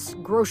Hercules in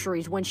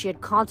groceries when she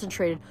had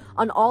concentrated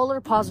on all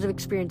her positive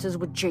experiences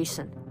with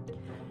Jason.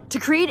 To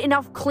create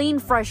enough clean,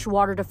 fresh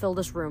water to fill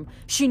this room,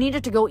 she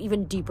needed to go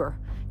even deeper,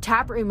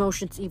 tap her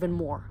emotions even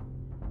more.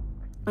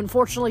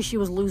 Unfortunately, she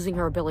was losing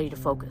her ability to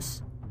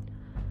focus.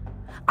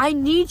 I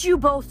need you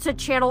both to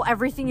channel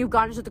everything you've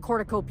got into the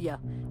cornucopia,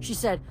 she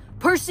said.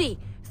 Percy,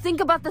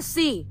 think about the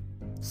sea.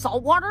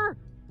 Salt water?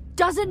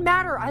 Doesn't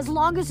matter as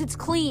long as it's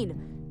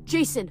clean.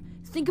 Jason,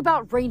 think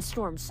about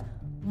rainstorms.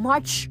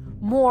 Much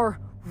more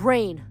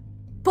rain.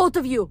 Both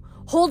of you,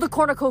 hold the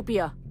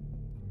cornucopia.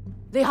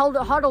 They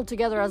huddled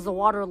together as the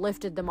water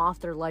lifted them off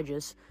their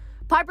ledges.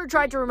 Piper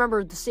tried to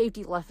remember the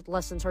safety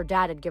lessons her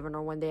dad had given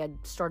her when they had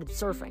started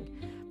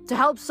surfing. To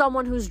help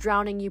someone who's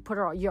drowning, you put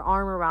your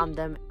arm around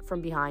them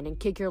from behind and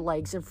kick your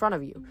legs in front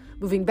of you,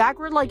 moving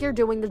backward like you're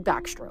doing the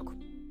backstroke.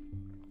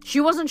 She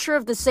wasn't sure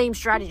if the same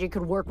strategy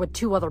could work with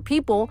two other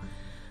people,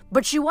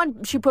 but she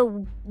put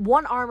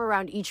one arm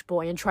around each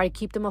boy and tried to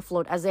keep them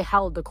afloat as they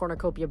held the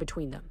cornucopia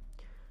between them.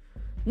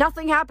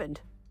 Nothing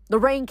happened. The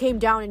rain came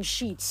down in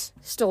sheets,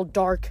 still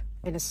dark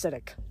and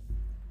acidic.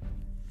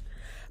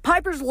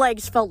 Piper's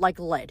legs felt like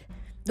lead.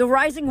 The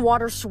rising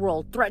water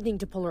swirled, threatening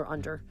to pull her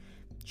under.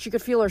 She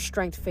could feel her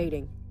strength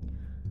fading.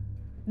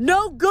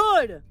 No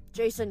good!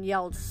 Jason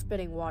yelled,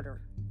 spitting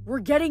water. We're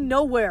getting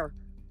nowhere,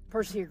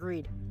 Percy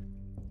agreed.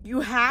 You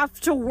have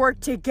to work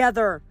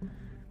together,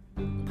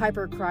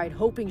 Piper cried,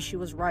 hoping she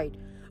was right.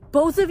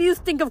 Both of you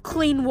think of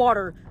clean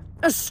water,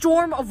 a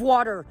storm of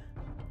water.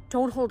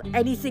 Don't hold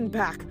anything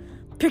back.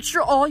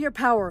 Picture all your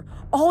power,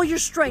 all your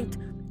strength,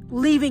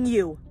 leaving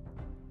you.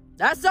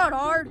 That's not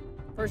hard,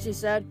 Percy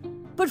said.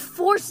 But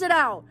force it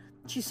out,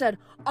 she said.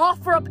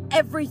 Offer up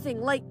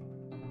everything, like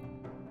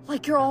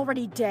you're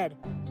already dead.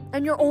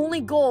 And your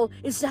only goal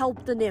is to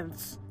help the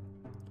nymphs.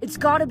 It's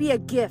gotta be a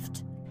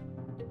gift.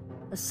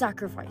 A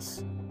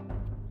sacrifice.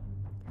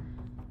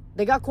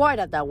 They got quiet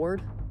at that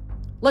word.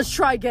 Let's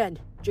try again,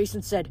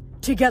 Jason said.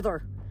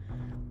 Together.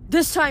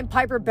 This time,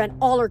 Piper bent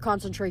all her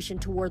concentration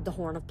toward the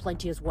Horn of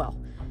Plenty as well.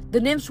 The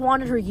nymphs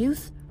wanted her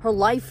youth, her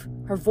life,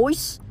 her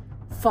voice.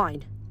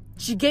 Fine.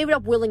 She gave it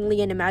up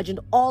willingly and imagined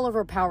all of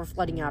her power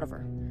flooding out of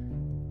her.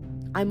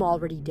 I'm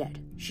already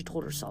dead, she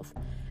told herself,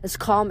 as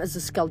calm as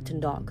a skeleton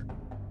dog.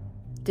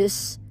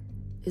 This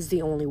is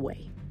the only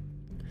way.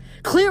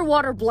 Clear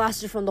water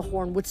blasted from the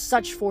horn with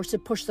such force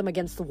it pushed them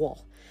against the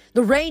wall.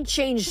 The rain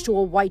changed to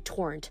a white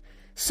torrent,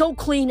 so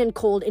clean and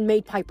cold it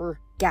made Piper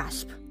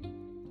gasp.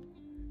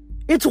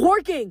 It's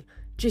working,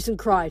 Jason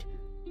cried.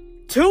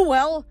 Too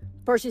well,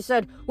 Percy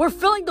said. We're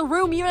filling the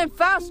room even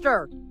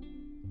faster.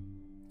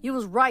 He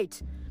was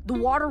right. The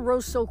water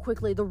rose so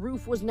quickly the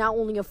roof was now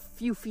only a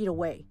few feet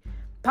away.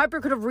 Piper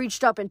could have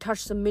reached up and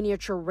touched some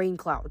miniature rain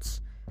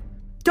clouds.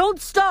 Don't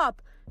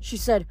stop, she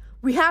said.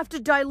 We have to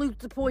dilute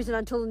the poison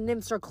until the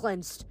nymphs are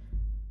cleansed.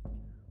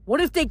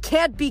 What if they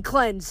can't be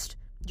cleansed?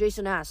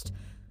 Jason asked.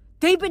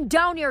 They've been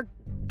down here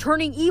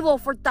turning evil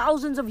for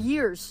thousands of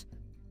years.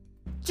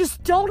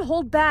 Just don't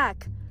hold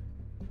back,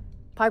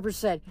 Piper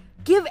said.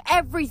 Give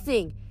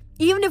everything.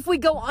 Even if we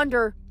go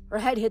under, her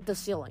head hit the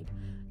ceiling.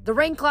 The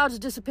rain clouds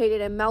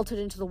dissipated and melted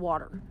into the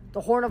water.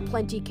 The Horn of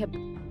Plenty kept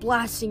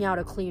blasting out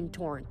a clean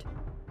torrent.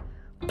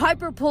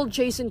 Piper pulled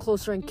Jason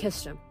closer and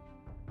kissed him.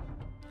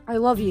 I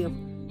love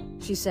you,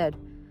 she said.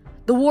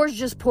 The words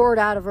just poured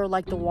out of her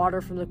like the water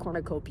from the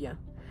cornucopia.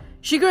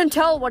 She couldn't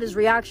tell what his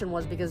reaction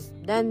was because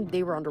then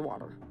they were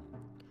underwater.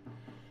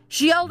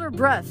 She held her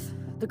breath.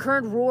 The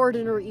current roared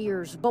in her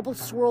ears.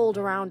 Bubbles swirled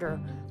around her.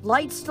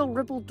 Light still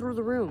rippled through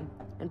the room,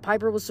 and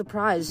Piper was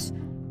surprised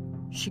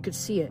she could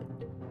see it.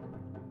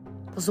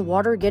 Was the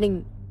water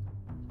getting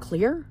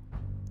clear?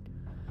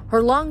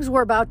 Her lungs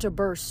were about to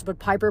burst, but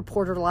Piper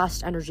poured her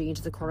last energy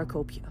into the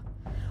cornucopia.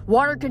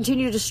 Water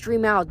continued to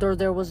stream out, though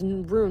there was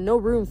no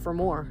room for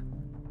more.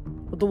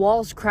 Would the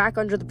walls crack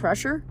under the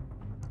pressure?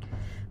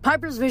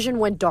 Piper's vision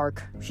went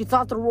dark. She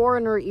thought the roar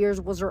in her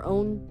ears was her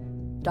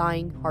own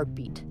dying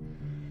heartbeat.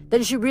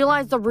 Then she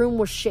realized the room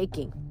was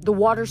shaking. The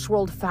water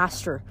swirled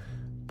faster.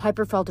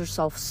 Piper felt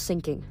herself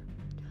sinking.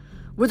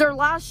 With her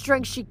last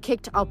strength, she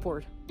kicked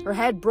upward. Her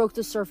head broke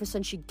the surface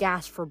and she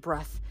gasped for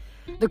breath.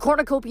 The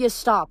cornucopia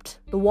stopped.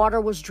 The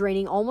water was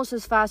draining almost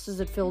as fast as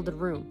it filled the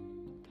room.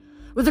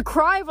 With a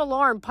cry of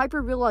alarm,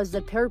 Piper realized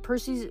that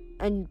Percy's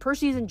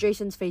and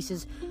Jason's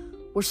faces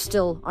were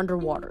still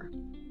underwater.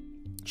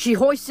 She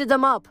hoisted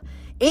them up.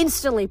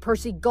 Instantly,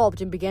 Percy gulped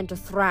and began to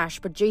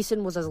thrash, but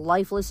Jason was as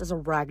lifeless as a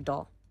rag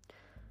doll.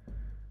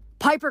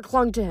 Piper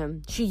clung to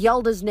him. She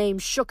yelled his name,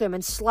 shook him,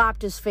 and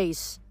slapped his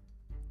face.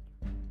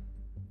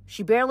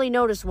 She barely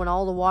noticed when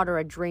all the water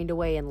had drained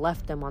away and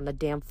left them on the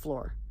damp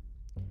floor.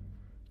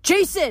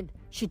 Jason!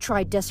 She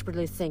tried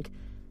desperately to think.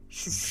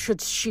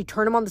 Should she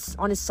turn him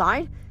on his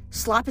side?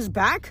 Slap his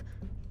back?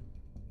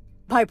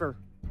 Piper,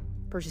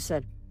 Percy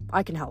said.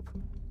 I can help.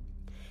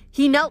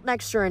 He knelt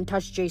next to her and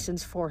touched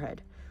Jason's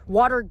forehead.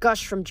 Water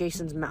gushed from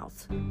Jason's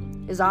mouth.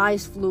 His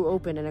eyes flew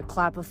open and a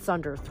clap of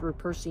thunder threw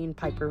Percy and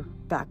Piper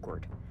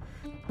backward.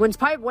 When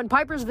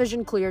Piper's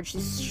vision cleared, she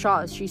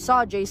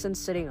saw Jason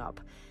sitting up,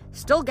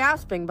 still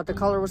gasping, but the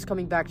color was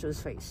coming back to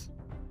his face.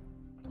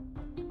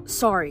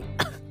 Sorry,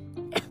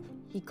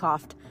 he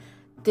coughed.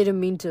 Didn't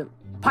mean to.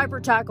 Piper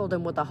tackled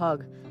him with a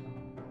hug.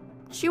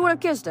 She would have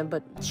kissed him,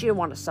 but she didn't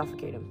want to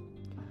suffocate him.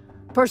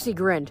 Percy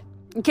grinned.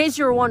 In case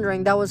you were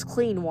wondering, that was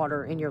clean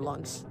water in your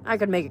lungs. I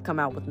could make it come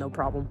out with no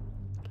problem.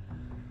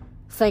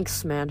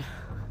 Thanks, man.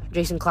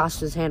 Jason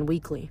clasped his hand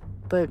weakly.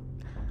 But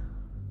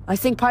I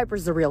think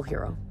Piper's the real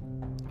hero.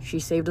 She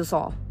saved us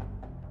all.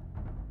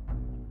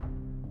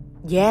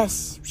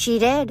 Yes, she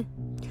did.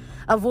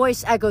 A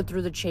voice echoed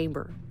through the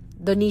chamber.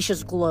 The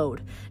niches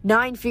glowed.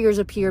 9 figures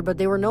appeared, but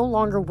they were no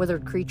longer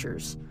withered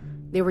creatures.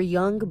 They were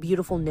young,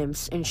 beautiful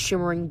nymphs in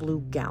shimmering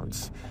blue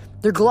gowns.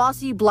 Their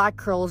glossy black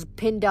curls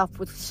pinned up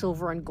with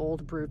silver and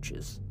gold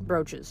brooches.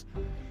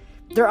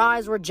 Their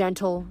eyes were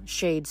gentle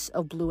shades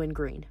of blue and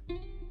green.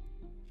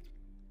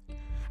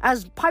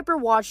 As Piper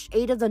watched,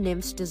 8 of the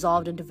nymphs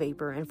dissolved into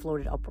vapor and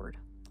floated upward.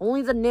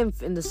 Only the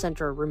nymph in the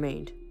center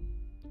remained.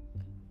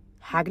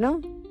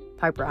 Hagno?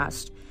 Piper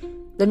asked.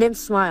 The nymph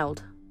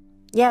smiled.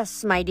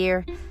 Yes, my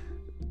dear.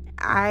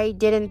 I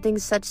didn't think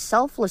such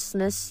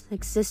selflessness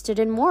existed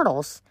in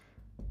mortals,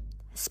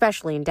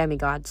 especially in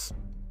demigods.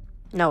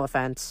 No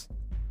offense.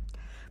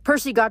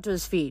 Percy got to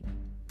his feet.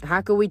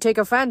 How could we take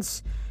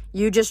offense?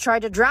 You just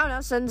tried to drown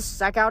us and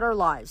suck out our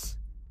lives.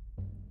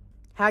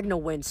 Hagno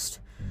winced.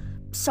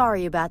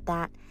 Sorry about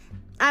that.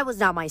 I was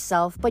not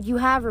myself, but you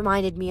have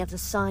reminded me of the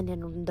sun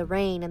and the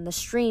rain and the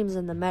streams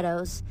and the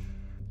meadows.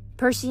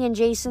 Percy and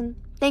Jason,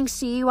 thanks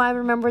to you, I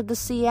remembered the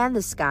sea and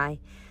the sky.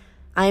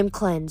 I am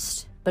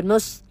cleansed, but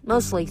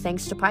mostly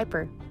thanks to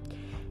Piper.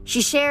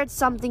 She shared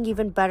something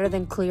even better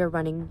than clear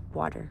running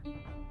water.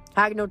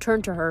 Hagno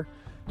turned to her.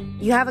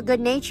 You have a good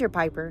nature,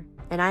 Piper,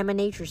 and I'm a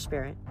nature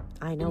spirit.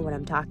 I know what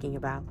I'm talking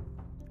about.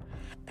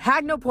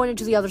 Hagno pointed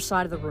to the other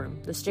side of the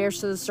room. The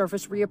stairs to the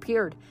surface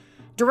reappeared.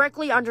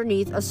 Directly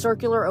underneath, a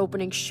circular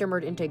opening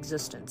shimmered into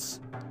existence.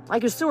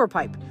 Like a sewer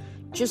pipe,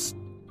 just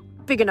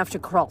big enough to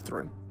crawl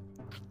through.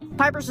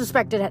 Piper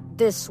suspected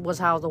this was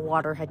how the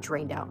water had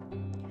drained out.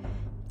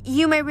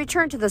 "You may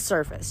return to the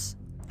surface,"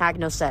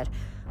 Agno said.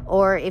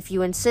 "Or, if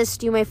you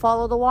insist, you may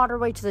follow the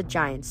waterway to the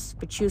giants,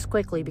 but choose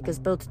quickly because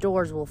both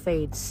doors will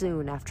fade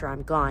soon after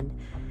I'm gone.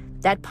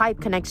 That pipe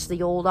connects to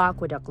the old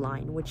aqueduct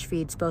line, which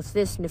feeds both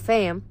this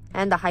Nifeum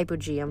and the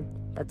hypogeum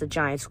that the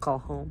giants call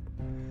home."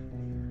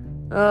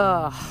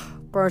 Ugh,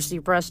 Percy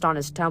pressed on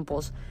his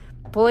temples.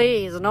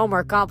 "Please, no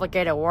more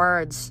complicated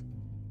words."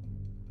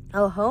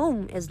 "Oh,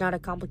 home is not a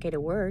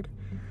complicated word."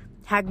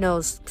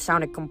 Hagnos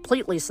sounded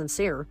completely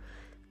sincere.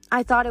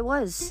 "I thought it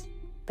was,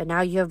 but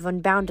now you have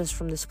unbound us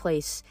from this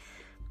place.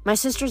 My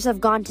sisters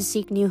have gone to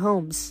seek new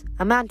homes,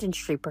 a mountain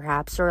street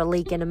perhaps, or a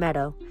lake in a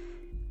meadow.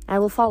 I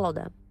will follow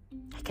them.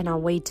 I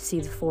cannot wait to see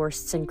the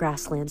forests and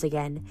grasslands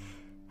again,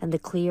 and the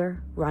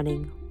clear,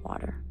 running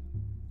water."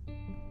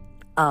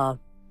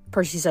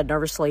 Percy said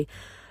nervously,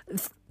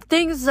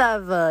 "Things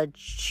have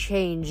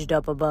changed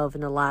up above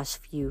in the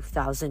last few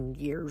thousand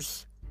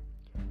years."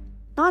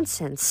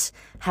 "Nonsense,"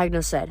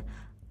 Hagno said.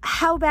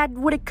 "How bad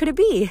could it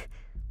be?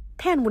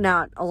 Pan would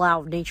not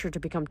allow nature to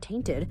become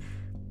tainted.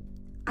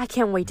 I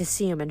can't wait to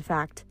see him, in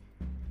fact."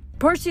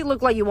 Percy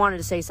looked like he wanted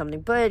to say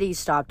something, but he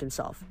stopped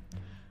himself.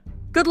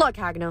 "Good luck,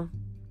 Hagno,"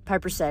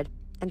 Piper said,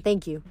 "and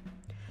thank you."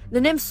 The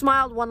nymph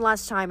smiled one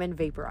last time and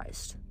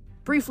vaporized.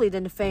 Briefly,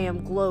 the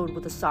Nifeum glowed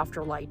with a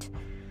softer light.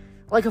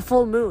 Like a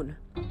full moon,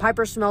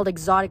 Piper smelled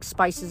exotic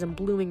spices and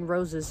blooming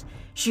roses.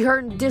 She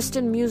heard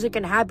distant music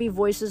and happy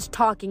voices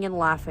talking and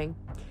laughing.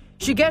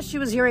 She guessed she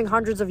was hearing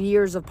hundreds of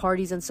years of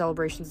parties and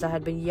celebrations that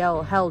had been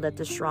held at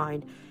the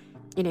shrine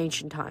in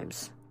ancient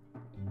times,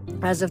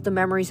 as if the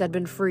memories had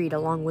been freed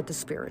along with the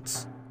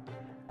spirits.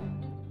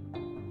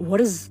 "What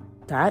is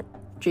that?"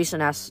 Jason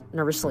asked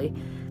nervously.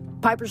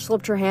 Piper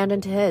slipped her hand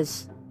into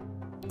his.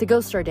 "The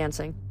ghosts are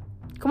dancing.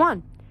 Come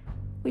on,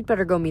 we'd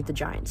better go meet the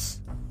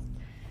giants."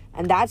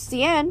 And that's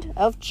the end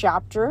of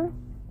chapter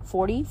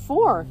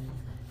 44.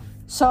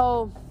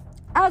 So,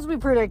 as we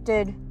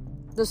predicted,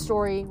 the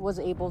story was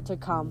able to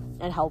come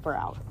and help her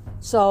out.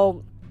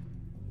 So,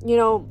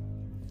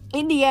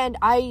 in the end,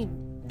 I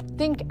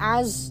think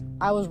as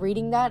I was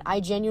reading that, I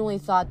genuinely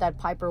thought that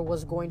Piper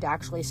was going to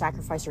actually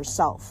sacrifice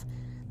herself.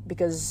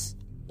 Because,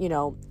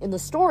 in the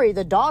story,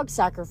 the dog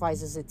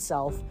sacrifices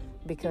itself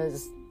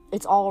because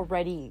it's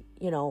already,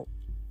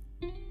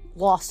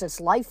 lost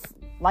its life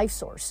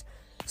source.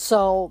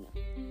 So,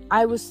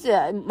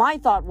 my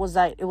thought was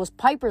that it was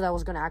Piper that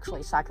was going to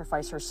actually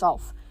sacrifice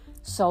herself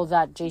so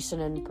that Jason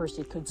and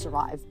Percy could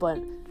survive.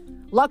 But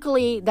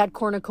luckily, that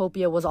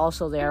cornucopia was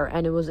also there,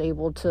 and it was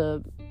able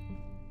to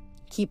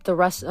keep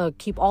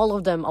keep all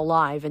of them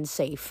alive and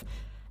safe.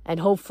 And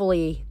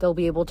hopefully, they'll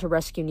be able to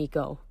rescue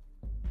Nico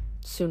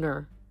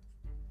soon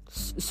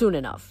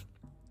enough.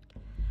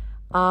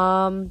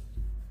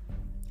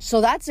 So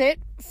that's it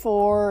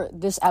for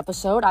this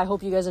episode. I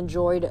hope you guys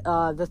enjoyed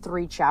the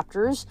 3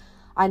 chapters.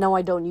 I know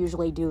I don't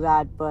usually do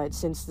that, but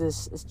since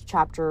this is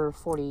chapter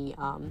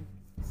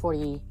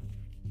 43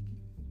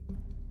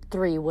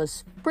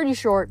 was pretty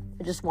short,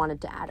 I just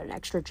wanted to add an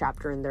extra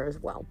chapter in there as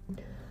well.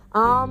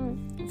 A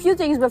few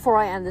things before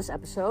I end this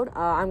episode.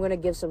 I'm going to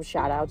give some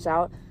shout-outs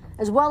out,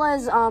 as well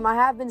as I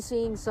have been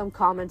seeing some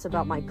comments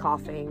about my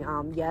coughing.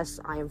 Yes,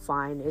 I am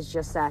fine. It's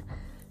just that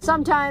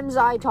sometimes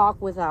I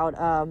talk without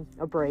a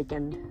break,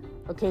 and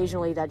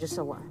occasionally that just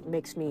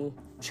makes me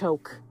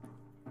choke,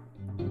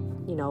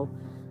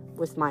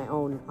 with my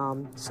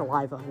own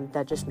saliva, and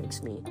that just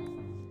makes me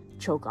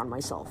choke on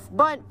myself.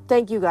 But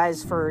thank you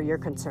guys for your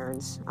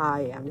concerns.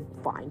 I am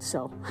fine,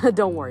 so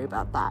don't worry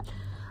about that.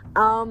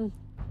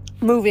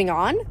 Moving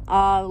on,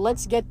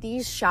 let's get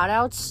these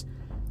shout-outs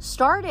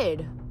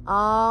started.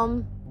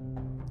 I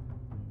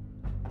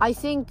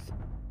think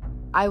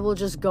I will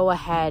just go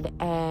ahead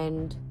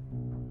and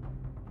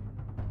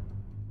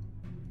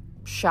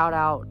shout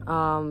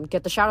out,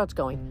 get the shout-outs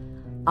going.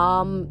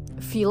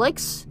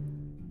 Felix,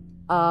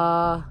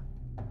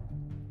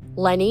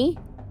 Lenny,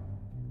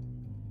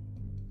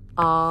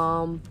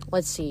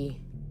 let's see.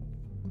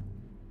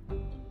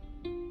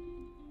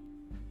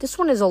 This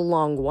one is a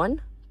long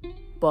one,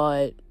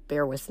 but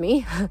bear with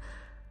me.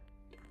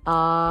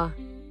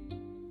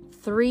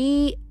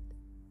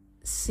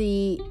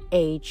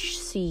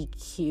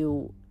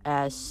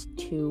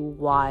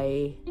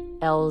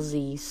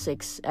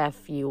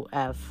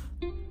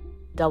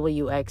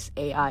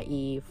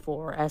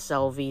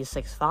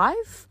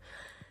 WXAIE4SLV65.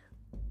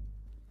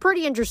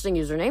 Pretty interesting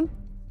username.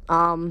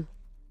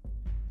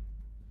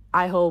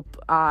 I hope,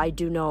 I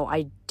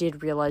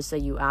did realize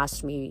that you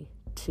asked me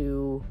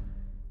to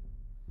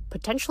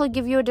potentially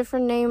give you a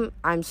different name.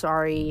 I'm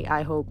sorry.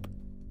 I hope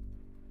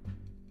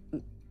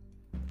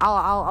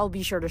I'll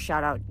be sure to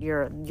shout out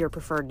your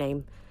preferred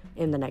name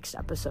in the next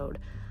episode.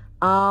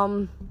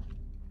 Connor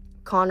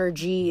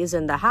G is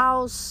in the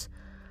house.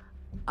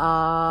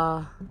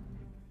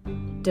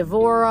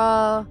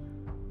 Devora,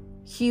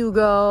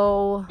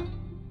 Hugo,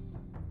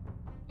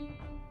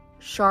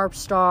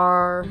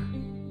 Sharpstar,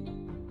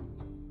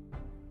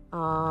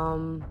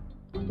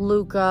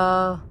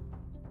 Luca,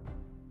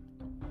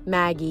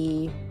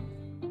 Maggie,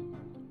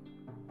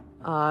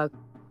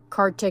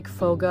 Kartik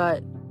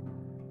Fogut,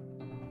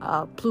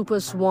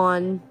 Plupus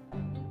 1,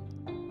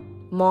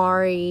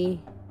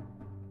 Mari,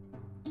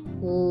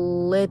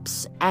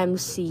 Lips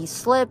MC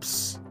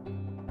Slips,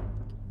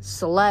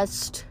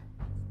 Celeste,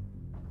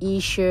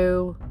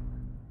 Ishu,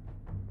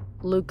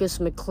 Lucas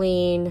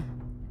McLean,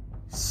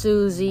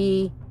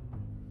 Susie,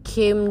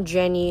 Kim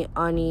Jenny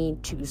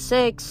Unny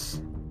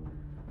 26,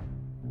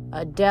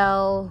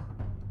 Adele,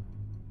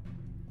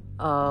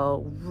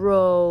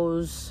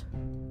 Rose,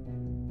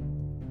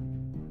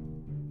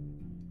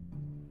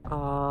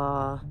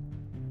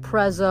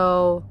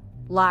 Prezzo,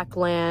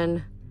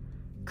 Lackland,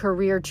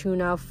 Career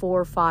Tuna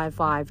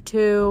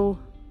 4552.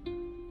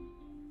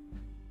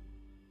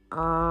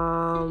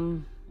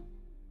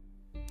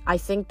 I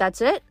think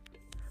that's it.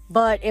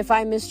 But if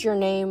I missed your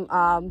name,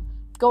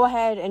 go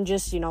ahead and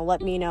just,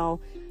 let me know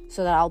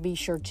so that I'll be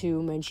sure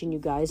to mention you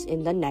guys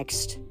in the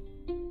next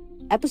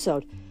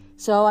episode.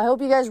 So I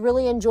hope you guys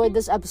really enjoyed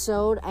this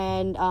episode.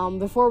 And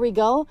before we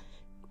go,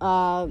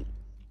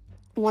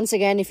 once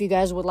again, if you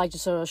guys would like to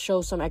sort of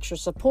show some extra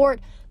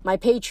support, my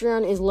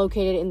Patreon is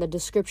located in the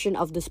description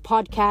of this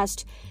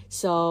podcast.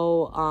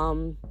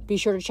 So be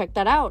sure to check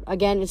that out.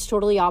 Again, it's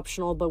totally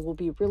optional, but we'll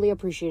be really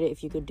appreciated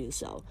if you could do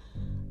so.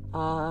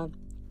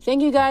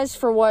 Thank you guys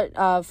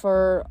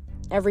for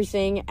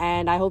everything,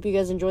 and I hope you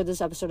guys enjoyed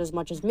this episode as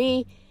much as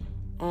me.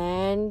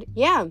 And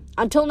yeah,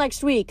 until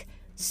next week,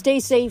 stay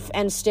safe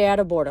and stay out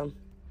of boredom.